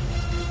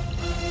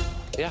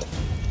 Yeah,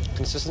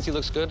 consistency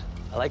looks good.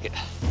 I like it.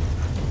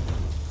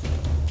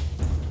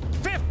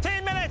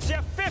 15 minutes, you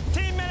have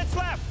 15 minutes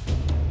left.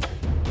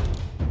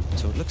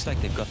 So it looks like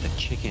they've got the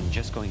chicken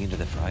just going into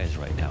the fryers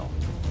right now.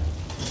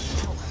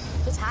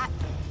 It's hot.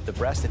 The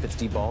breast, if it's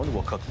deboned,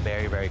 will cook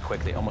very, very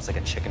quickly, almost like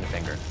a chicken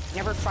finger.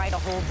 Never fried a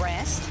whole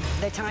breast.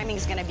 The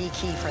timing's gonna be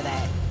key for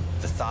that.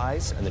 The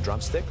thighs and the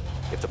drumstick,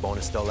 if the bone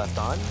is still left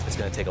on, it's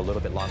gonna take a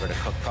little bit longer to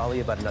cook, probably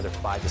about another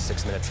 5 to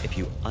 6 minutes. If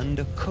you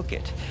undercook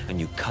it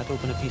and you cut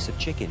open a piece of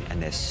chicken and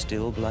there's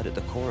still blood at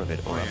the core of it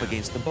or up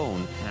against the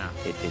bone,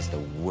 it is the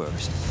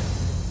worst.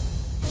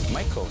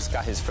 Michael's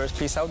got his first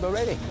piece out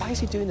already. Why is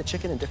he doing the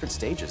chicken in different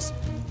stages?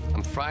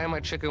 I'm frying my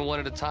chicken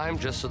one at a time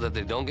just so that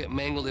they don't get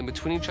mangled in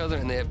between each other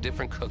and they have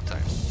different cook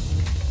times.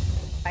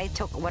 I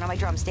took one of my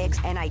drumsticks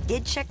and I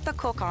did check the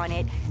cook on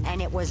it,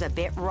 and it was a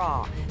bit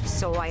raw.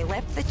 So I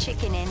left the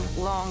chicken in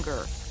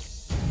longer.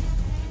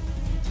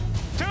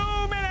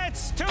 2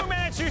 minutes, 2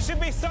 minutes. You should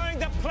be serving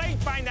the plate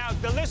by now.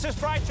 Delicious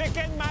fried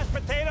chicken, mashed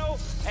potato,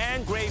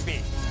 and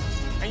gravy.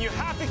 And you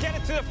have to get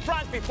it to the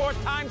front before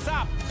time's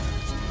up.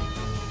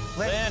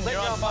 Lynn, you're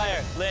on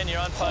fire. Lynn, you're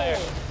on fire.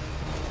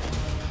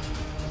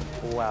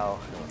 Wow.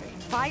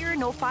 Fire,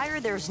 no fire,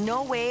 there's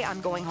no way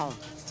I'm going home.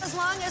 As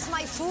long as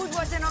my food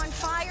wasn't on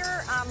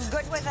fire, I'm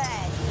good with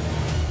that.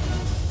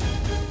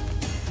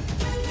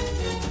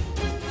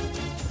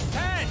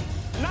 10,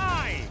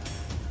 9,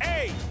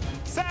 8,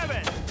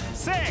 7,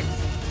 6,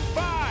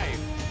 5,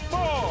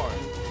 4,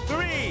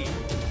 3,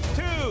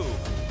 2,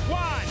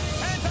 1.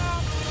 Hands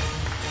up!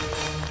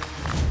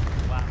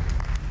 Wow.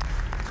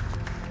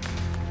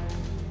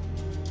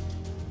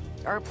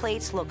 Our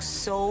plates look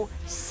so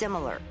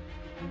similar.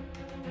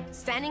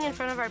 Standing in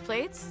front of our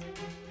plates,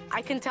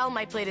 I can tell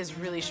my plate is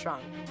really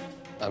strong.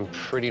 I'm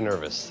pretty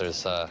nervous.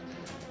 There's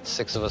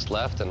 6 of us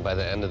left, and by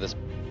the end of this,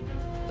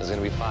 there's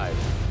gonna be 5.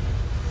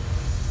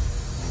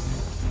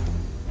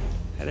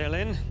 Hi there,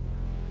 Lynn.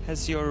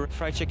 Has your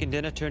fried chicken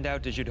dinner turned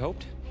out as you'd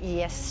hoped?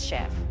 Yes,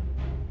 chef.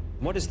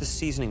 What is the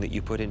seasoning that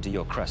you put into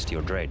your crust,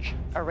 your dredge?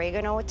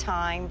 Oregano,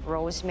 thyme,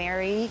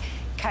 rosemary,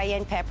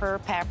 cayenne pepper,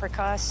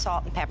 paprika,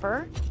 salt and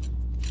pepper.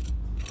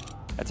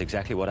 That's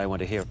exactly what I want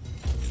to hear.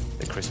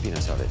 The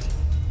crispiness of it.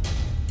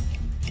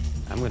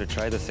 I'm going to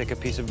try the thicker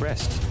piece of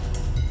breast.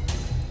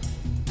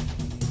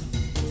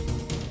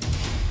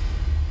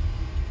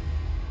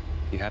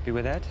 You happy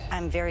with that?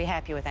 I'm very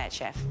happy with that,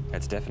 Chef.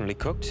 That's definitely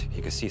cooked.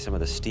 You can see some of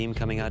the steam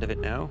coming out of it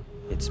now.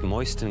 It's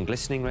moist and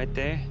glistening right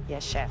there.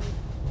 Yes, Chef.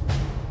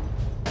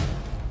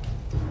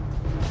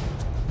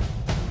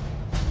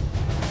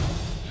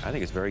 I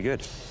think it's very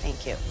good.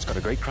 Thank you. It's got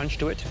a great crunch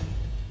to it.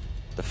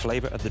 The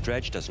flavor of the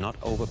dredge does not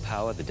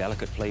overpower the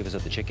delicate flavors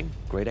of the chicken.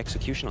 Great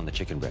execution on the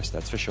chicken breast,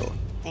 that's for sure.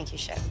 Thank you,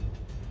 Chef.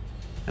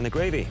 And the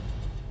gravy.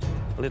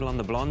 A little on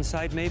the blonde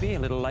side, maybe? A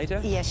little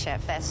lighter? Yes,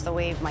 Chef. That's the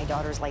way my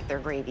daughters like their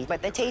gravy.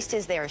 But the taste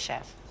is there,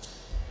 Chef.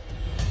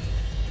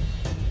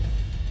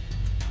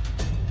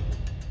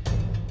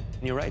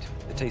 You're right.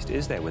 The taste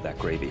is there with that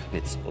gravy.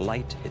 It's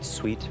light, it's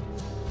sweet.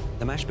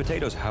 The mashed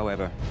potatoes,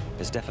 however,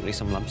 there's definitely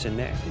some lumps in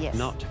there. Yes.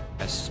 Not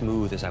as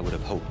smooth as I would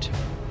have hoped.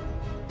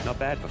 Not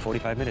bad for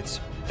 45 minutes.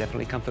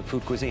 Definitely comfort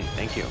food cuisine.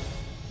 Thank you.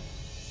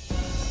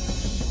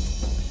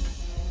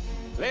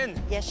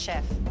 Lynn. Yes,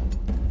 Chef.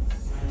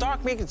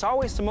 Dark meat is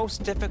always the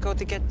most difficult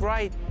to get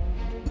right.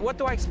 What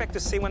do I expect to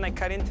see when I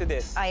cut into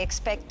this? I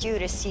expect you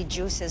to see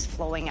juices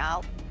flowing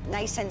out,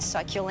 nice and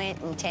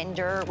succulent and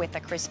tender with a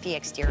crispy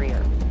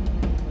exterior.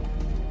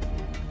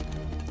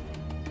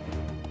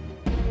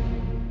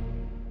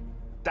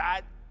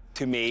 That,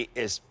 to me,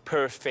 is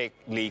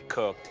perfectly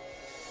cooked.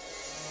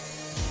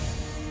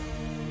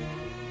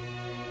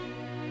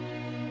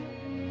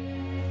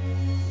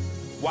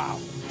 Wow.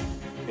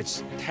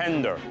 It's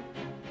tender.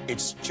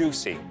 It's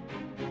juicy.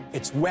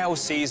 It's well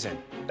seasoned.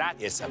 That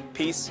is a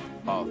piece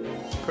of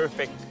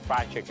perfect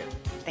fried chicken.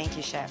 Thank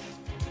you, Chef.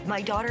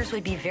 My daughters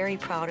would be very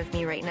proud of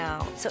me right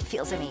now, so it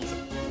feels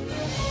amazing.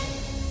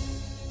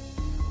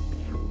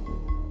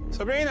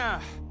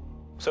 Sabrina,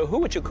 so who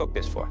would you cook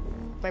this for?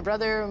 My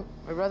brother,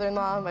 my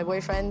brother-in-law, my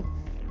boyfriend.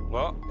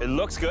 Well, it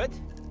looks good.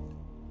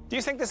 Do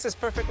you think this is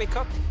perfectly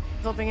cooked?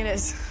 Hoping it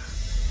is.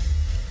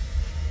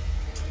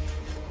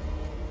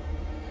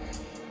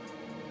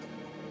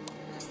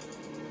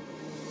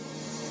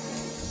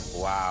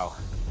 Wow.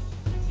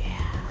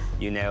 Yeah.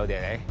 You nailed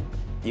it, eh?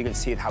 You can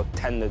see how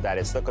tender that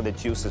is. Look at the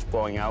juices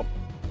flowing out.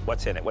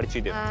 What's in it? What did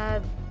you do?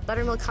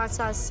 Buttermilk hot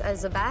sauce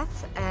as a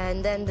bath,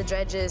 and then the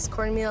dredge is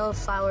cornmeal,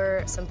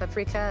 flour, some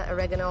paprika,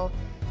 oregano,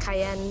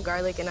 cayenne,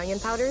 garlic, and onion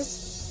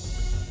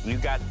powders. You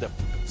got the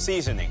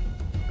seasoning,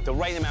 the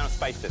right amount of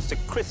spices, the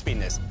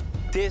crispiness.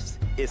 This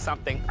is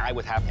something I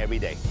would have every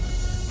day.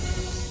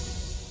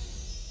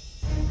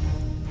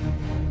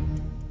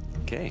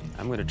 Okay,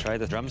 I'm going to try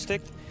the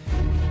drumstick.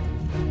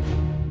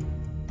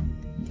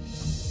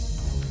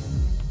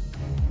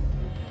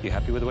 You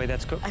happy with the way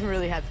that's cooked? I'm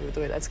really happy with the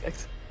way that's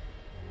cooked.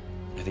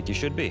 I think you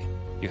should be.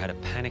 You had a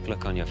panic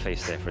look on your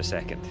face there for a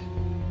second.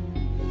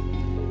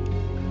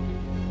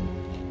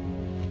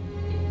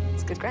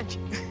 It's good crunch.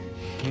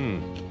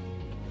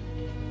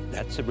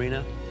 That,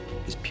 Sabrina,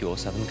 is pure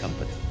Southern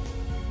comfort.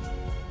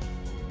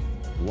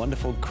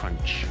 Wonderful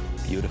crunch.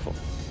 Beautiful.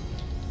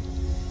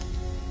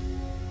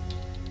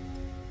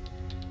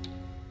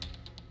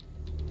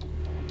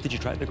 Did you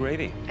try the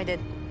gravy? I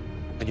did.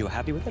 And you were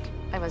happy with it?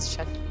 I was,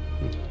 Chef.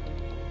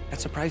 That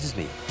surprises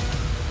me.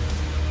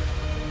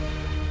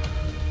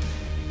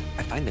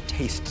 I find the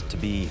taste to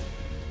be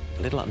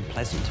a little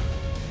unpleasant.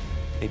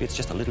 Maybe it's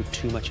just a little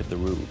too much of the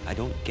roux. I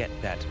don't get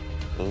that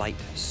light,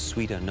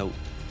 sweeter note.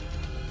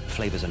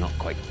 Flavors are not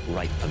quite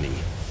right for me.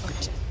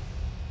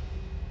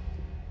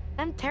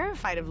 I'm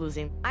terrified of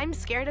losing. I'm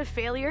scared of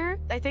failure.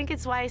 I think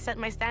it's why I set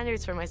my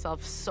standards for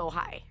myself so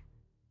high.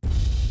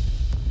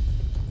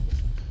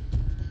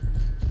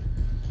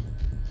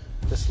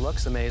 This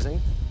looks amazing.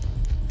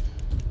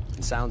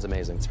 It sounds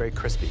amazing. It's very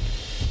crispy.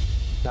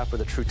 Now for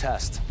the true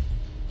test.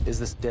 Is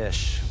this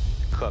dish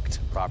cooked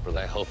properly?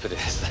 I hope it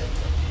is.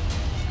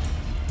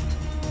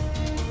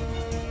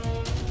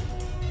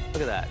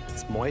 Look at that.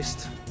 It's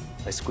moist.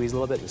 I squeeze a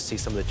little bit and see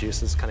some of the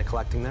juices kind of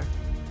collecting there.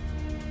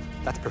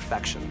 That's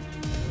perfection.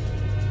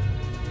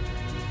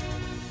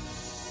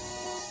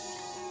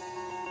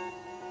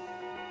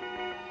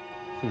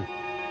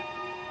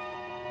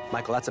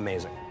 Michael, that's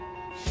amazing.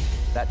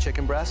 That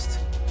chicken breast,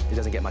 it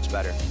doesn't get much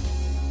better.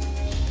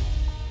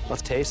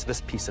 Let's taste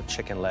this piece of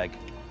chicken leg.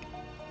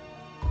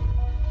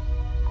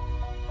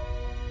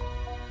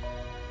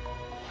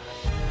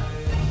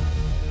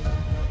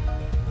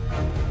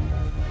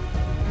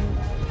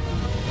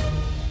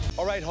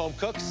 All right, home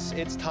cooks,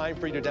 it's time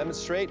for you to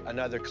demonstrate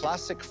another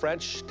classic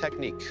French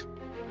technique.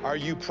 Are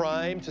you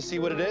primed to see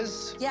what it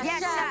is? Yes,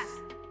 Chef.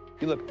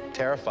 You look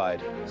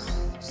terrified.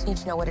 Just need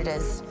to know what it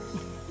is.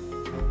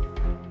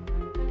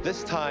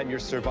 This time, your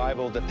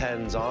survival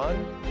depends on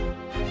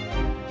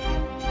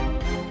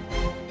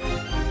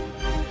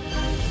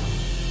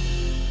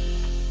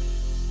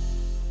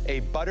a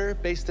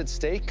butter-basted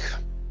steak,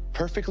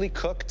 perfectly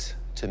cooked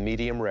to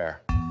medium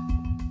rare.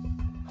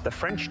 The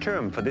French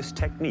term for this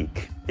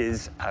technique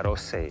is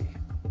arrosé.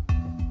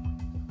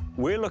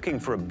 We're looking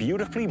for a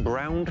beautifully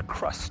browned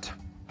crust,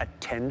 a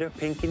tender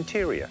pink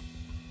interior,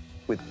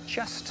 with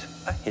just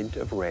a hint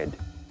of red.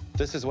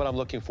 This is what I'm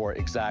looking for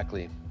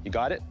exactly. You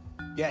got it?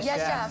 Yes,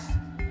 Chef.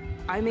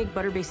 I make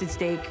butter-basted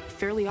steak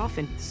fairly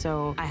often,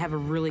 so I have a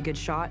really good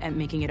shot at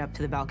making it up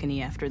to the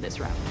balcony after this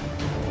round.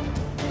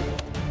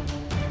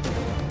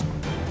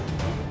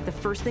 The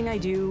first thing I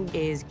do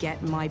is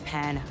get my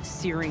pan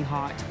searing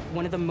hot.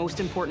 One of the most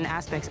important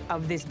aspects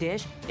of this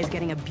dish is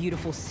getting a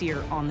beautiful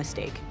sear on the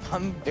steak.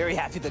 I'm very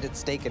happy that it's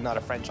steak and not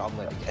a French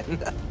omelet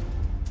again.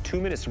 2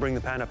 minutes to bring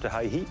the pan up to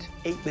high heat,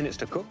 8 minutes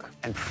to cook,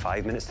 and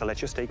 5 minutes to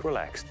let your steak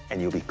relax, and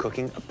you'll be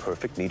cooking a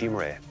perfect medium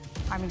rare.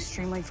 I'm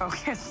extremely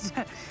focused,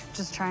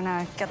 just trying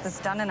to get this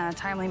done in a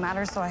timely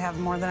manner so I have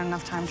more than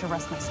enough time to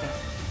rest my steak.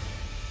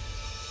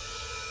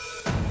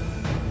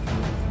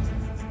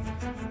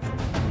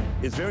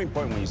 It's very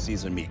important when you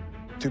season meat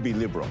to be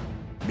liberal,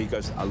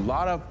 because a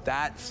lot of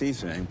that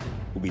seasoning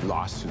will be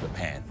lost to the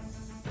pan.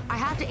 I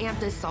have to amp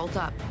this salt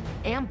up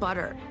and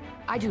butter.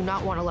 I do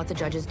not want to let the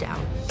judges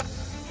down.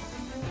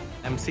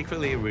 I'm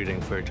secretly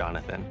rooting for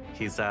Jonathan.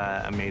 He's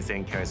an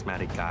amazing,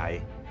 charismatic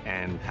guy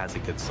and has a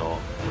good soul.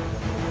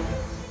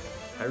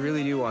 I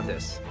really do want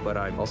this, but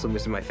I'm also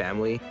missing my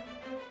family.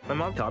 My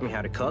mom taught me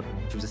how to cook.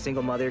 She was a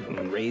single mother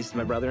and raised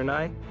my brother and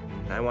I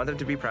want them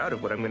to be proud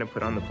of what I'm going to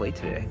put on the plate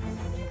today.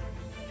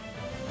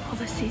 All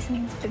the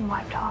seasoning's been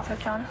wiped off of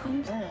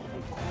Jonathan's.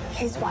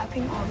 He's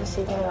wiping all the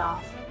seasoning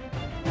off.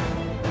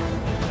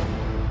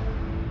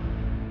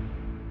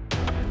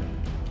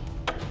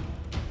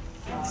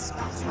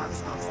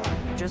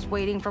 Smoke. Just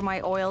waiting for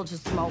my oil to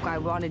smoke. I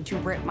wanted to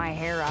rip my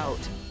hair out.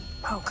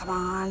 Oh, come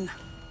on.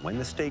 When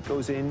the steak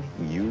goes in,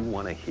 you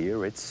want to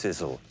hear it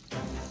sizzle.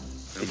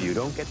 If you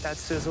don't get that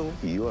sizzle,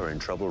 you are in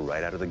trouble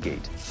right out of the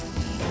gate.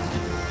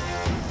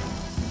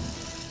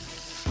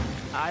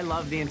 I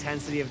love the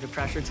intensity of the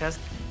pressure test.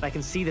 I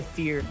can see the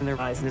fear in their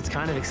eyes, and it's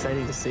kind of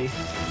exciting to see.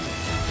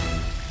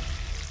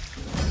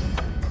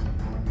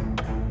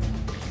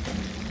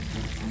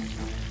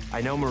 I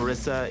know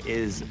Marissa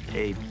is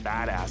a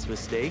badass with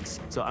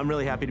steaks, so I'm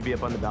really happy to be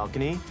up on the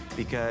balcony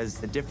because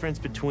the difference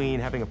between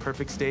having a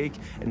perfect steak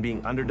and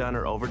being underdone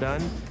or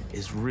overdone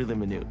is really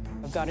minute.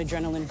 I've got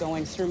adrenaline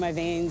going through my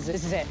veins.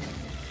 This is it.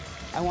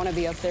 I want to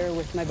be up there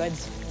with my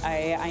buds.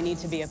 I need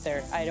to be up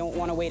there. I don't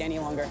want to wait any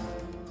longer.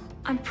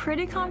 I'm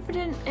pretty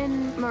confident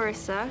in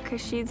Marissa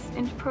because she's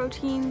into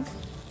proteins,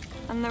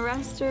 and the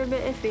rest are a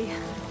bit iffy.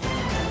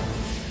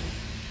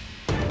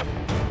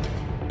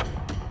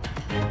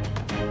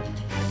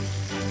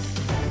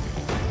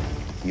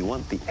 You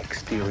want the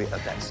exterior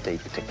of that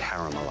steak to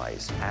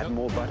caramelize. Add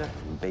more butter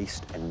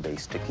and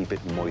baste to keep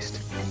it moist.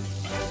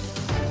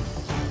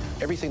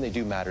 Everything they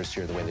do matters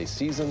here. The way they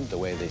season, the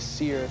way they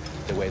sear,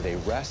 the way they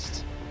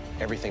rest,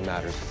 everything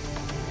matters.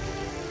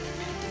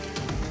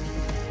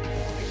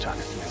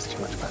 Jonathan, that's too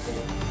much butter.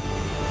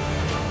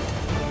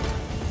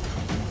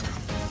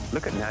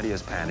 Look at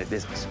Nadia's pan. It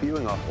is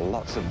spewing off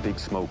lots of big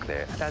smoke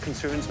there. That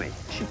concerns me.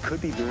 She could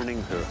be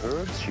burning her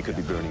herbs. She could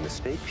be burning the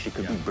steak. She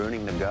could be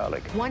burning the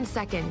garlic. 1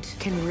 second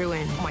can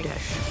ruin my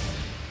dish.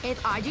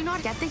 If I do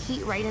not get the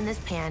heat right in this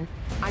pan,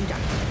 I'm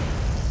done.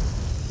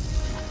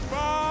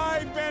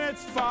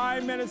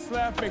 5 minutes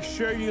left. Make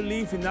sure you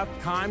leave enough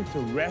time to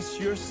rest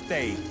your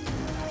steak.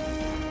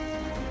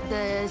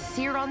 The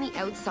sear on the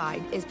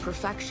outside is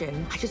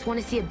perfection. I just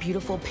want to see a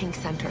beautiful pink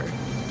center.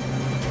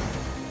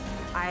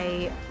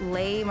 I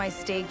lay my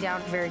steak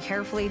down very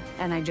carefully,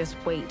 and I just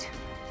wait.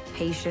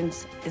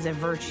 Patience is a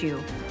virtue.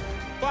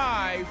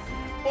 5,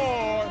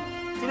 4,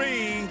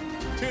 3,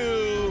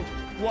 2,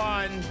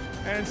 1,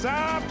 and it's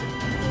up.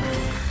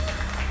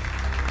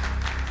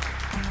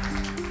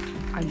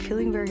 I'm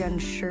feeling very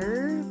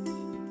unsure.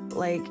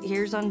 Like,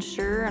 here's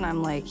unsure, and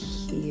I'm like,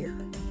 here.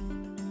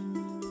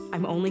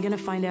 I'm only gonna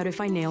find out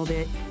if I nailed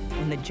it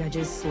when the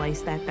judges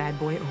slice that bad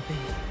boy open.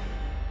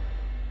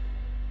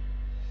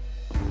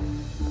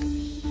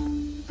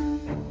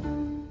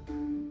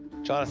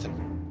 Jonathan,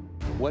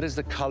 what is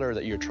the color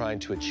that you're trying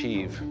to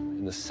achieve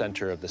in the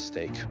center of the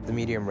steak? The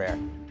medium rare.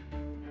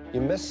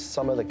 You missed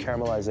some of the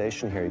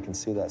caramelization here. You can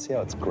see that. See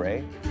how it's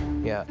gray?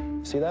 Yeah.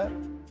 See that?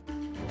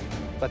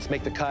 Let's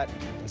make the cut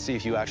and see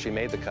if you actually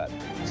made the cut.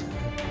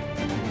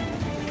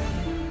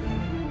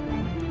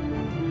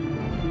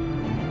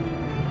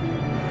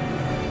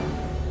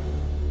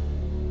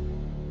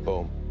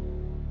 Boom.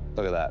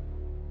 Look at that.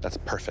 That's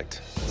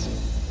perfect. It's a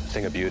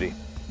thing of beauty.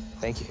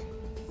 Thank you.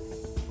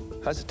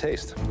 How's it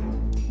taste?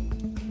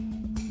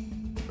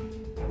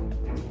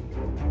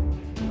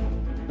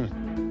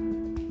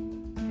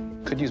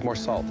 Could use more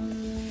salt.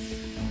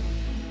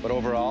 But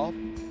overall,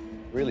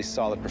 really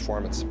solid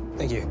performance.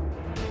 Thank you.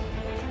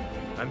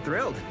 I'm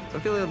thrilled. I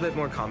feel a little bit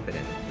more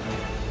confident.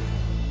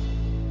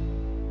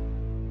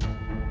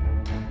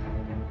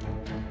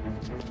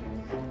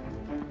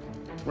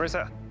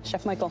 Marissa.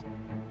 Chef Michael.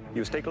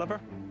 You a steak lover?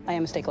 I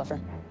am a steak lover.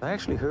 I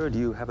actually heard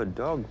you have a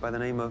dog by the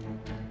name of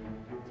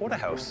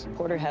Porterhouse.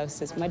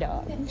 Porterhouse is my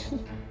dog.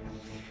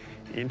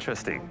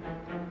 Interesting.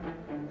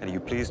 And are you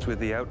pleased with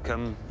the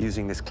outcome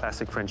using this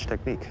classic French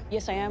technique?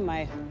 Yes, I am.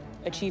 I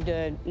achieved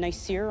a nice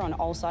sear on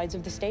all sides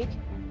of the steak.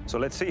 So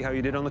let's see how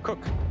you did on the cook.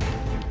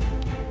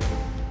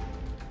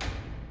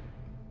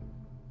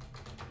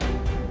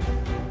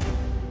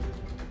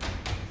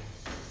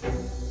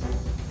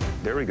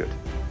 Very good.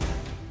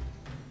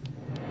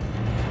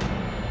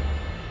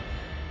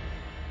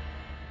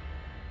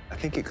 I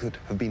think it could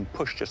have been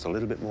pushed just a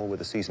little bit more with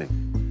the seasoning.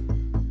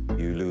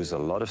 You lose a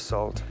lot of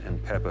salt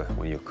and pepper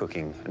when you're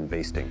cooking and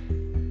basting.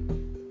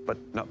 But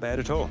not bad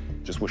at all.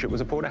 Just wish it was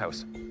a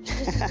porterhouse.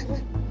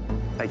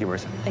 Thank you,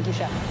 Marissa. Thank you,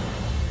 Chef.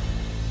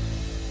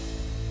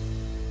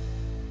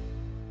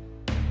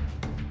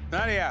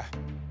 Nadia,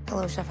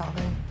 Hello, Chef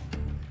Alvin.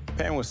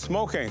 pan was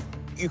smoking.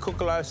 You cook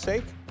a lot of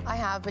steak? I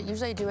have, but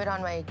usually I do it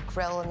on my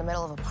grill in the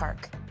middle of a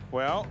park.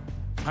 Well,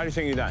 how do you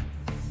think you're done?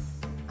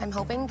 I'm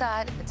hoping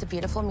that it's a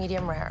beautiful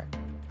medium rare.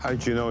 How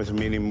did you know it's a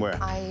medium rare?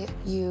 I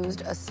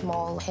used a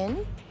small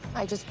pin.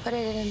 I just put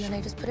it in and then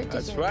I just put it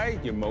That's in.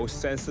 right, your most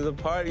sensitive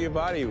part of your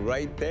body,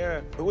 right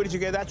there. Where did you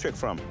get that trick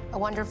from? A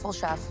wonderful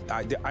chef.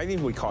 I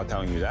didn't recall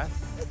telling you that.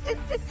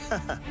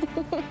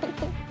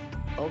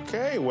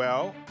 Okay,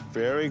 well,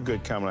 very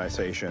good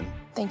caramelization.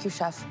 Thank you,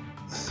 Chef.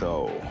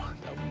 So,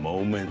 the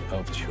moment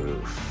of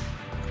truth.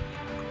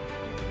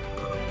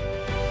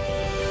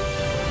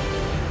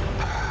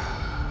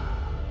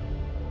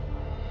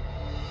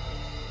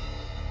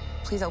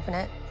 Please open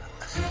it.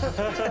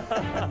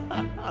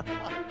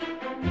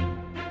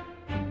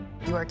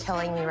 You are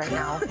killing me right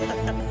now.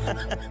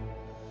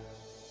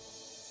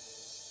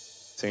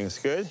 Seems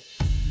good.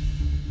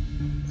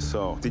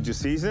 So, did you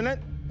season it?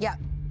 Yeah,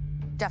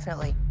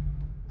 definitely.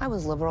 I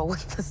was liberal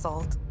with the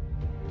salt.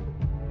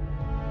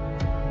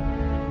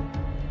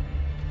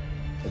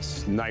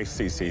 It's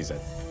nicely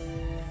seasoned.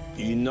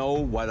 You know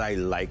what I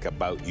like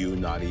about you,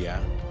 Nadia?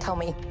 Tell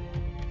me.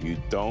 You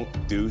don't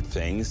do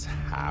things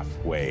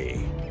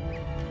halfway.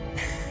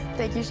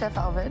 Thank you, Chef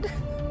Alvin.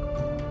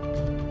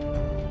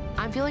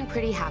 I'm feeling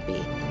pretty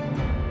happy.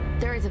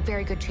 There is a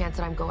very good chance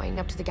that I'm going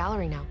up to the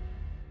gallery now.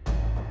 I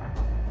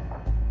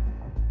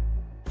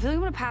feel like I'm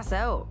gonna pass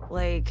out.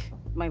 Like,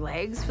 my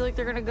legs feel like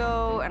they're gonna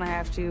go, and I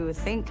have to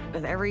think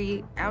with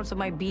every ounce of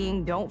my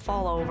being, don't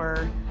fall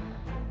over.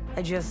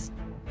 I just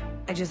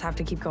have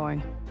to keep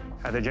going.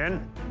 Hi there,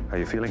 Jen. How are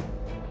you feeling?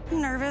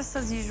 Nervous,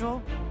 as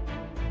usual.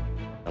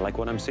 I like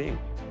what I'm seeing.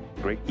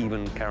 Great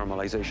even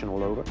caramelization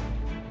all over.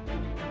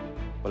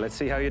 Well, let's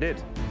see how you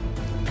did.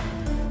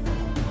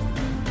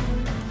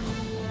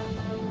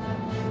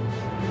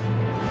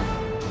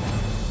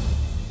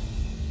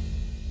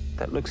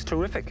 That looks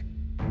terrific.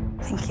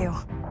 Thank you.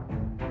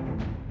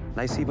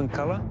 Nice even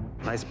color,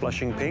 nice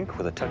blushing pink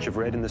with a touch of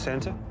red in the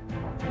center.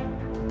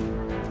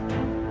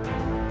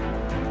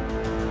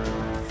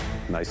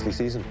 Nicely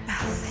seasoned.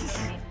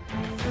 Thank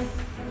you.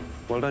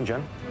 Well done,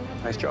 Jen.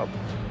 Nice job.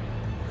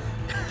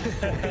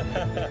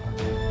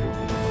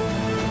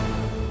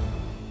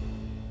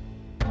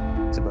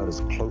 It's about as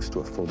close to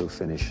a photo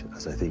finish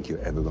as I think you're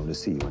ever going to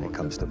see when it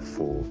comes to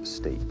full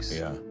steaks.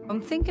 Yeah.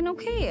 I'm thinking,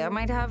 okay, I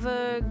might have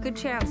a good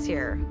chance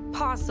here.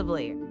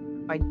 Possibly.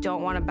 I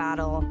don't want to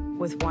battle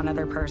with one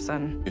other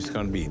person. It's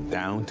going to be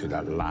down to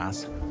that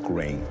last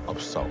grain of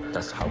salt.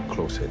 That's how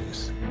close it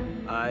is.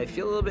 I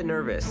feel a little bit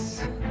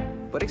nervous,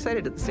 but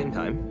excited at the same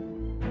time.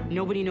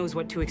 Nobody knows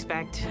what to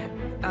expect.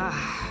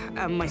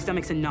 My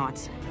stomach's in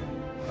knots.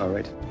 All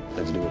right,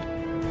 let's do it.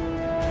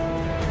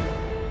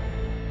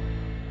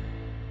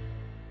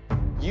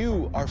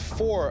 You are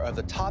 4 of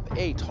the top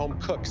 8 home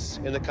cooks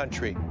in the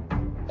country,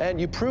 and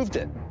you proved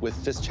it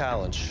with this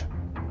challenge.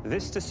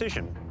 This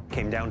decision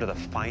came down to the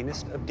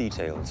finest of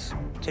details.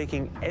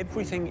 Taking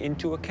everything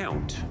into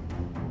account,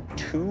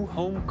 2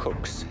 home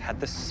cooks had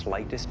the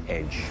slightest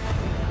edge.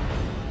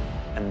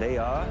 And they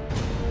are...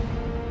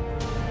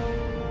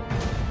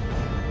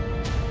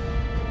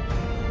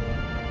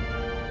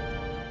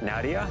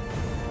 Nadia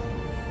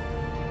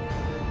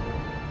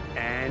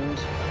and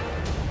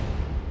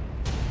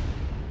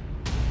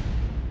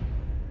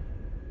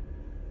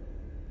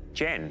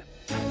Jen.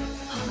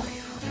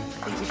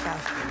 Thank you,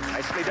 Chef.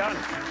 Nicely done.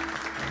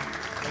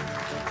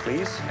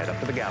 Please head up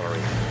to the gallery.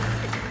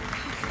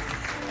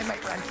 I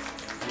might run.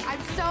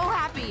 I'm so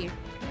happy.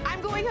 I'm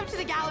going up to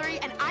the gallery,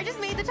 and I just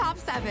made the top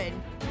 7.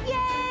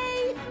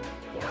 Yay!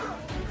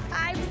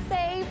 I'm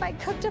safe. I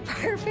cooked a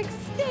perfect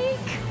steak.